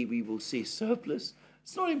maybe we will see surplus.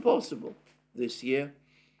 It's not impossible this year.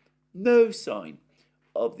 No sign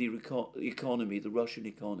of the economy, the Russian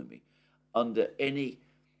economy, under any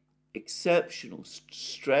exceptional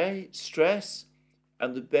stress,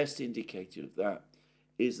 and the best indicator of that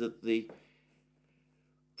is that the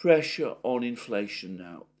pressure on inflation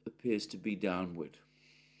now appears to be downward.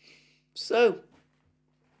 So,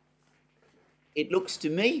 it looks to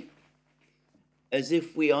me as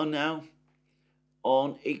if we are now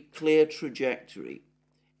on a clear trajectory.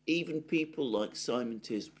 Even people like Simon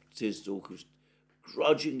Tisdall, who's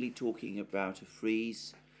grudgingly talking about a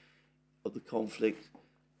freeze of the conflict,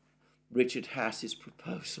 Richard Hass's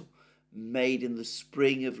proposal made in the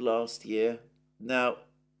spring of last year, now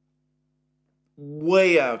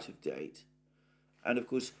way out of date. And of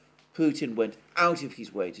course, Putin went out of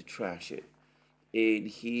his way to trash it. in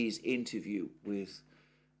his interview with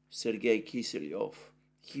Sergei Kiselyov,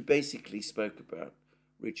 he basically spoke about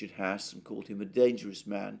Richard Haass and called him a dangerous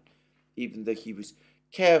man, even though he was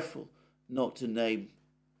careful not to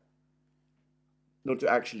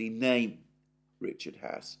actually name Richard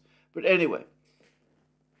Haass. But anyway,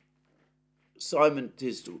 Simon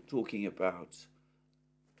is talking about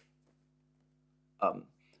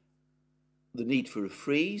the need for a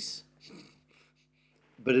freeze,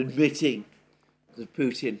 but admitting that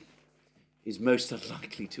Putin is most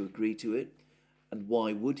unlikely to agree to it. And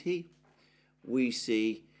why would he? We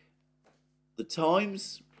see the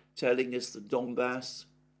Times telling us that Donbass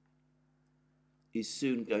is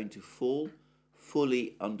soon going to fall,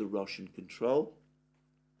 fully under Russian control.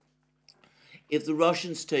 If the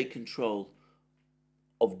Russians take control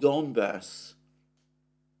of Donbass,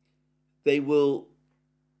 they will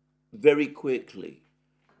very quickly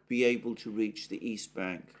be able to reach the east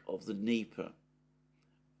bank of the Dnieper,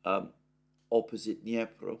 opposite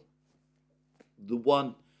Dnieper. The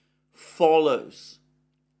one follows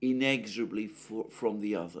inexorably from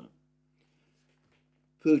the other.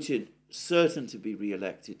 Putin certain to be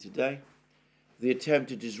re-elected today. The attempt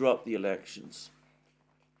to disrupt the elections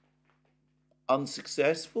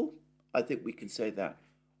unsuccessful. I think we can say that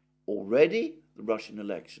already. The Russian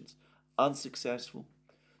elections unsuccessful.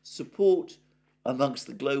 Support amongst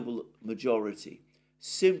the global majority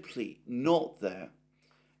simply not there.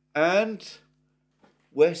 And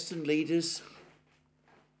Western leaders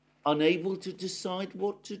unable to decide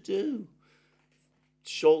what to do.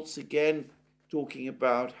 Scholz again talking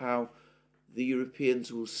about how the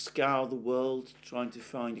Europeans will scour the world trying to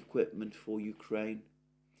find equipment for Ukraine.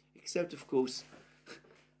 Except, of course,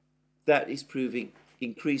 that is proving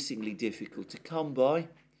increasingly difficult to come by.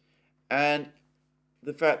 And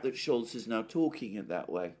the fact that Scholz is now talking in that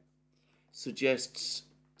way suggests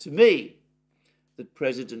to me that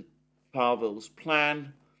President Pavel's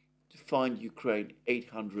plan to find Ukraine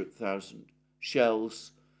 800,000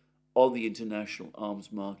 shells on the international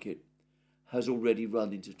arms market has already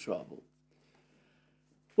run into trouble.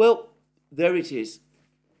 Well, there it is.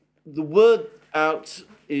 The word out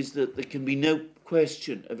is that there can be no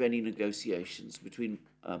question of any negotiations between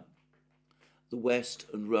the West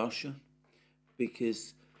and Russia,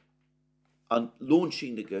 because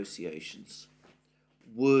launching negotiations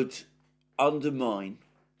would undermine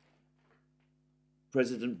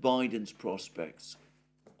President Biden's prospects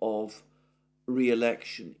of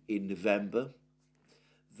re-election in November,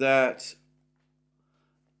 that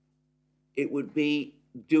it would be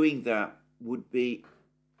doing that would be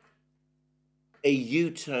a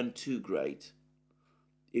U-turn too great.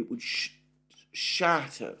 It would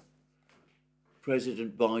shatter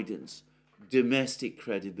President Biden's domestic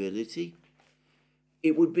credibility.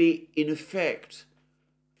 It would be, in effect,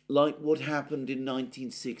 like what happened in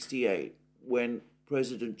 1968 when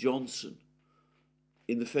President Johnson,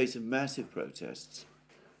 in the face of massive protests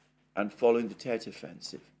and following the Tet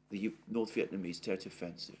Offensive, the North Vietnamese Tet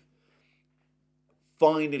Offensive,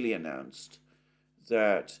 finally announced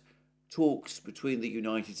that talks between the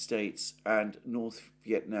United States and North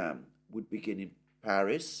Vietnam would begin in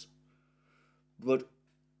Paris, but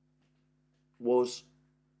was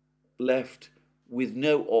left with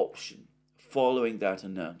no option following that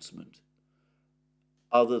announcement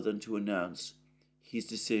other than to announce his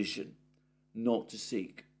decision not to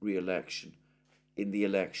seek re-election in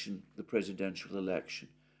the presidential election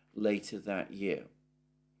later that year.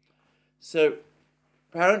 So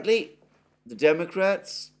apparently the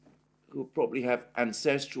Democrats, who probably have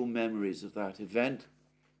ancestral memories of that event,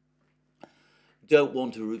 don't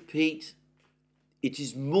want to repeat. It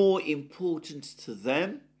is more important to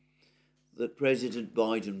them that President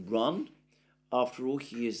Biden run. After all,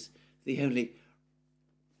 he is the only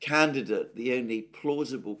candidate, the only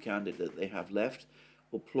plausible candidate they have left.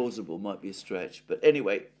 Well, plausible might be a stretch, but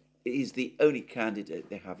anyway, he's the only candidate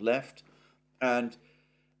they have left. And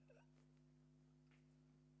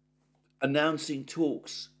announcing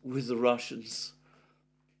talks with the Russians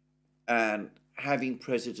and having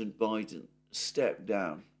President Biden step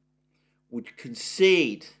down would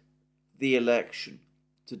concede the election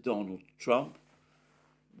to Donald Trump,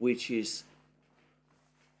 which is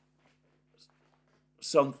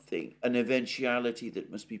something, an eventuality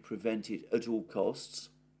that must be prevented at all costs.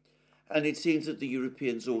 And it seems that the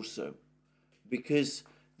Europeans also, because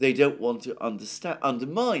they don't want to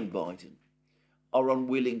undermine Biden, are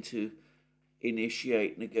unwilling to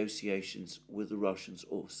initiate negotiations with the Russians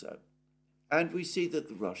also. And we see that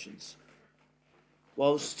the Russians,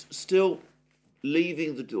 whilst still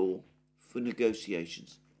leaving the door for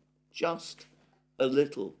negotiations just a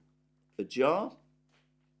little ajar,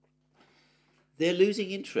 they're losing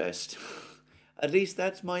interest. At least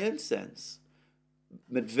that's my own sense.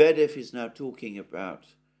 Medvedev is now talking about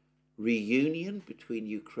reunion between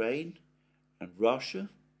Ukraine and Russia.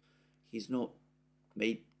 He's not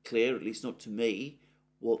made clear, at least not to me,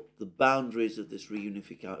 what the boundaries of this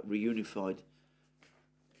reunified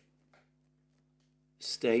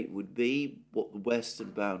state would be, what the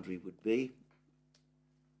Western boundary would be.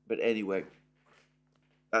 But anyway,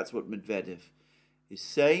 that's what Medvedev is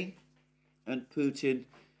saying. And Putin,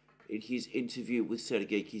 in his interview with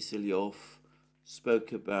Sergei Kiselyov,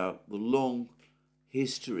 spoke about the long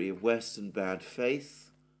history of Western bad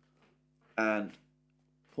faith and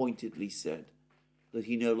pointedly said that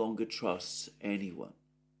he no longer trusts anyone.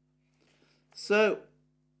 So,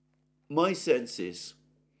 my sense is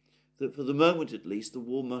that for the moment at least, the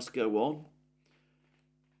war must go on.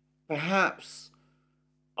 Perhaps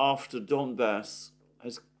after Donbass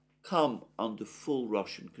has come under full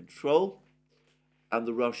Russian control and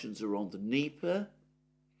the Russians are on the Dnieper,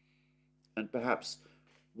 and perhaps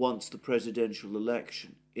once the presidential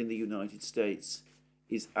election in the United States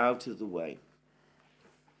is out of the way,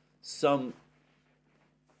 some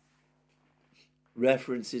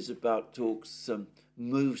references about talks, some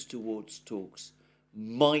moves towards talks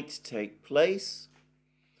might take place.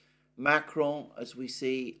 Macron, as we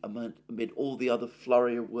see, amid all the other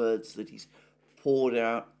flurry of words that he's poured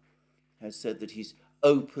out, has said that he's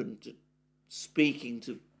open to speaking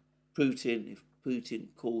to Putin if Putin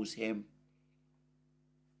calls him.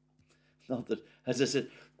 Not that, as I said,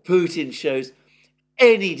 Putin shows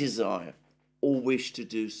any desire or wish to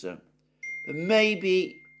do so. But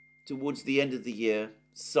maybe towards the end of the year,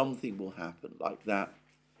 something will happen like that.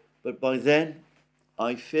 But by then,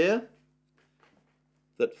 I fear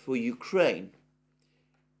that for Ukraine,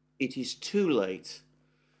 it is too late.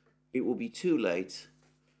 It will be too late.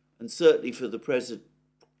 And certainly for the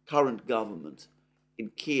current government in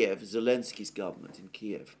Kiev, Zelensky's government in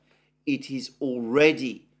Kiev, it is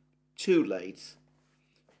already too late.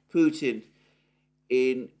 Putin,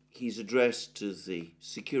 in his address to the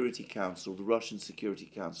Security Council, the Russian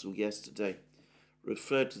Security Council yesterday,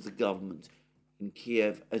 referred to the government in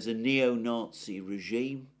Kiev as a neo-Nazi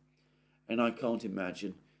regime, and I can't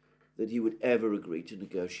imagine that he would ever agree to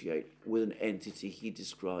negotiate with an entity he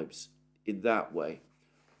describes in that way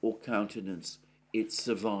or countenance its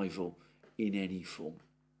survival in any form.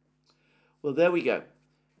 Well, there we go.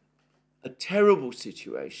 A terrible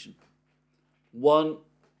situation, one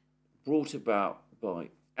brought about by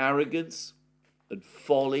arrogance and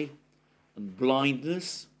folly and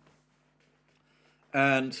blindness,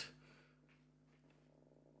 and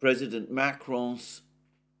President Macron's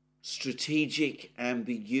strategic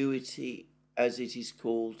ambiguity, as it is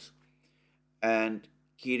called, and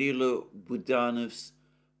Kirilo Budanov's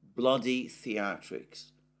bloody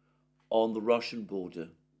theatrics on the Russian border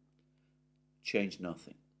change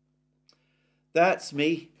nothing. That's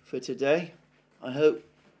me for today. I hope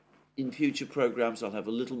in future programs I'll have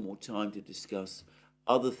a little more time to discuss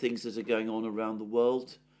other things that are going on around the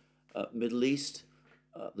world, Middle East,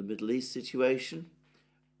 the Middle East situation,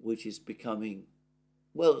 which is becoming,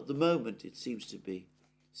 well, at the moment it seems to be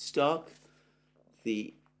stuck.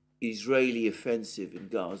 The Israeli offensive in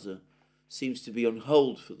Gaza seems to be on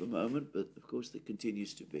hold for the moment, but of course there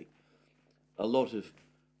continues to be a lot of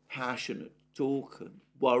passionate talk and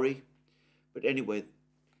worry. But anyway,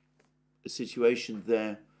 a situation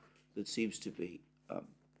there that seems to be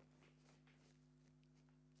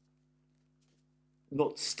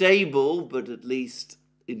not stable, but at least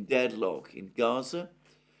in deadlock in Gaza.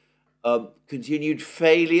 Continued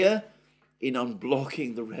failure in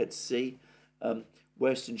unblocking the Red Sea.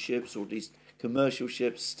 Western ships, or at least commercial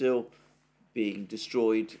ships, still being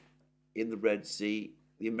destroyed in the Red Sea.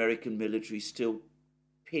 The American military still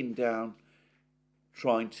pinned down,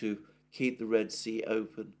 trying to keep the Red Sea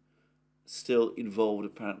open, still involved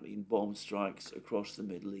apparently in bomb strikes across the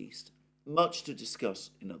Middle East. Much to discuss,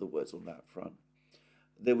 in other words, on that front.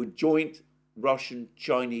 There were joint Russian,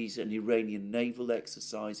 Chinese and Iranian naval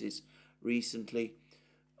exercises recently.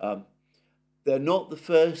 They're not the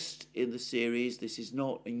first in the series. This is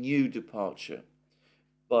not a new departure,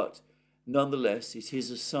 but nonetheless, it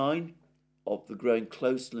is a sign of the growing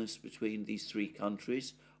closeness between these three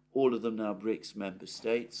countries, all of them now BRICS member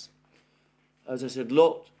states. As I said, a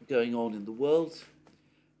lot going on in the world,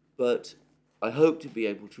 but I hope to be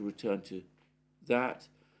able to return to that,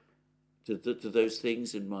 to those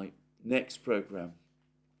things in my next program.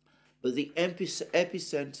 But the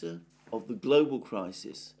epicenter of the global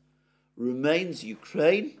crisis remains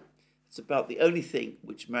Ukraine. It's about the only thing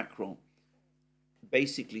which Macron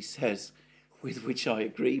basically says, with which I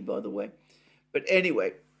agree, by the way. But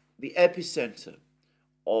anyway, the epicenter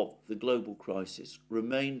of the global crisis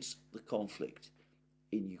remains the conflict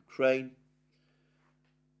in Ukraine.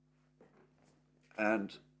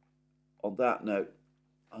 And on that note,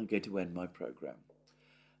 I'm going to end my program.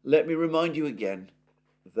 Let me remind you again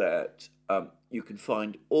that you can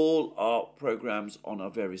find all our programs on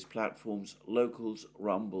our various platforms, Locals,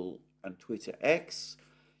 Rumble, and Twitter X.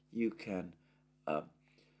 You can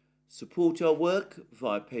support our work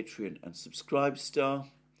via Patreon and Subscribestar.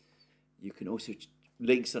 You can also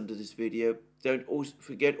links under this video. Don't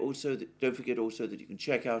forget also that you can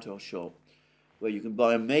check out our shop, where you can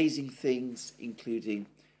buy amazing things, including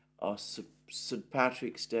our St.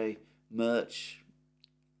 Patrick's Day merch,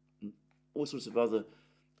 and all sorts of other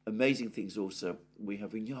amazing things also. We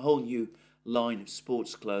have a whole new line of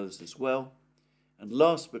sports clothes as well. And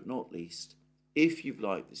last but not least, if you've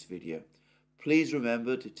liked this video, please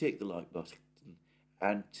remember to tick the like button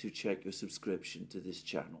and to check your subscription to this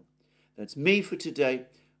channel. That's me for today.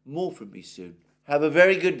 More from me soon. Have a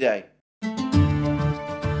very good day.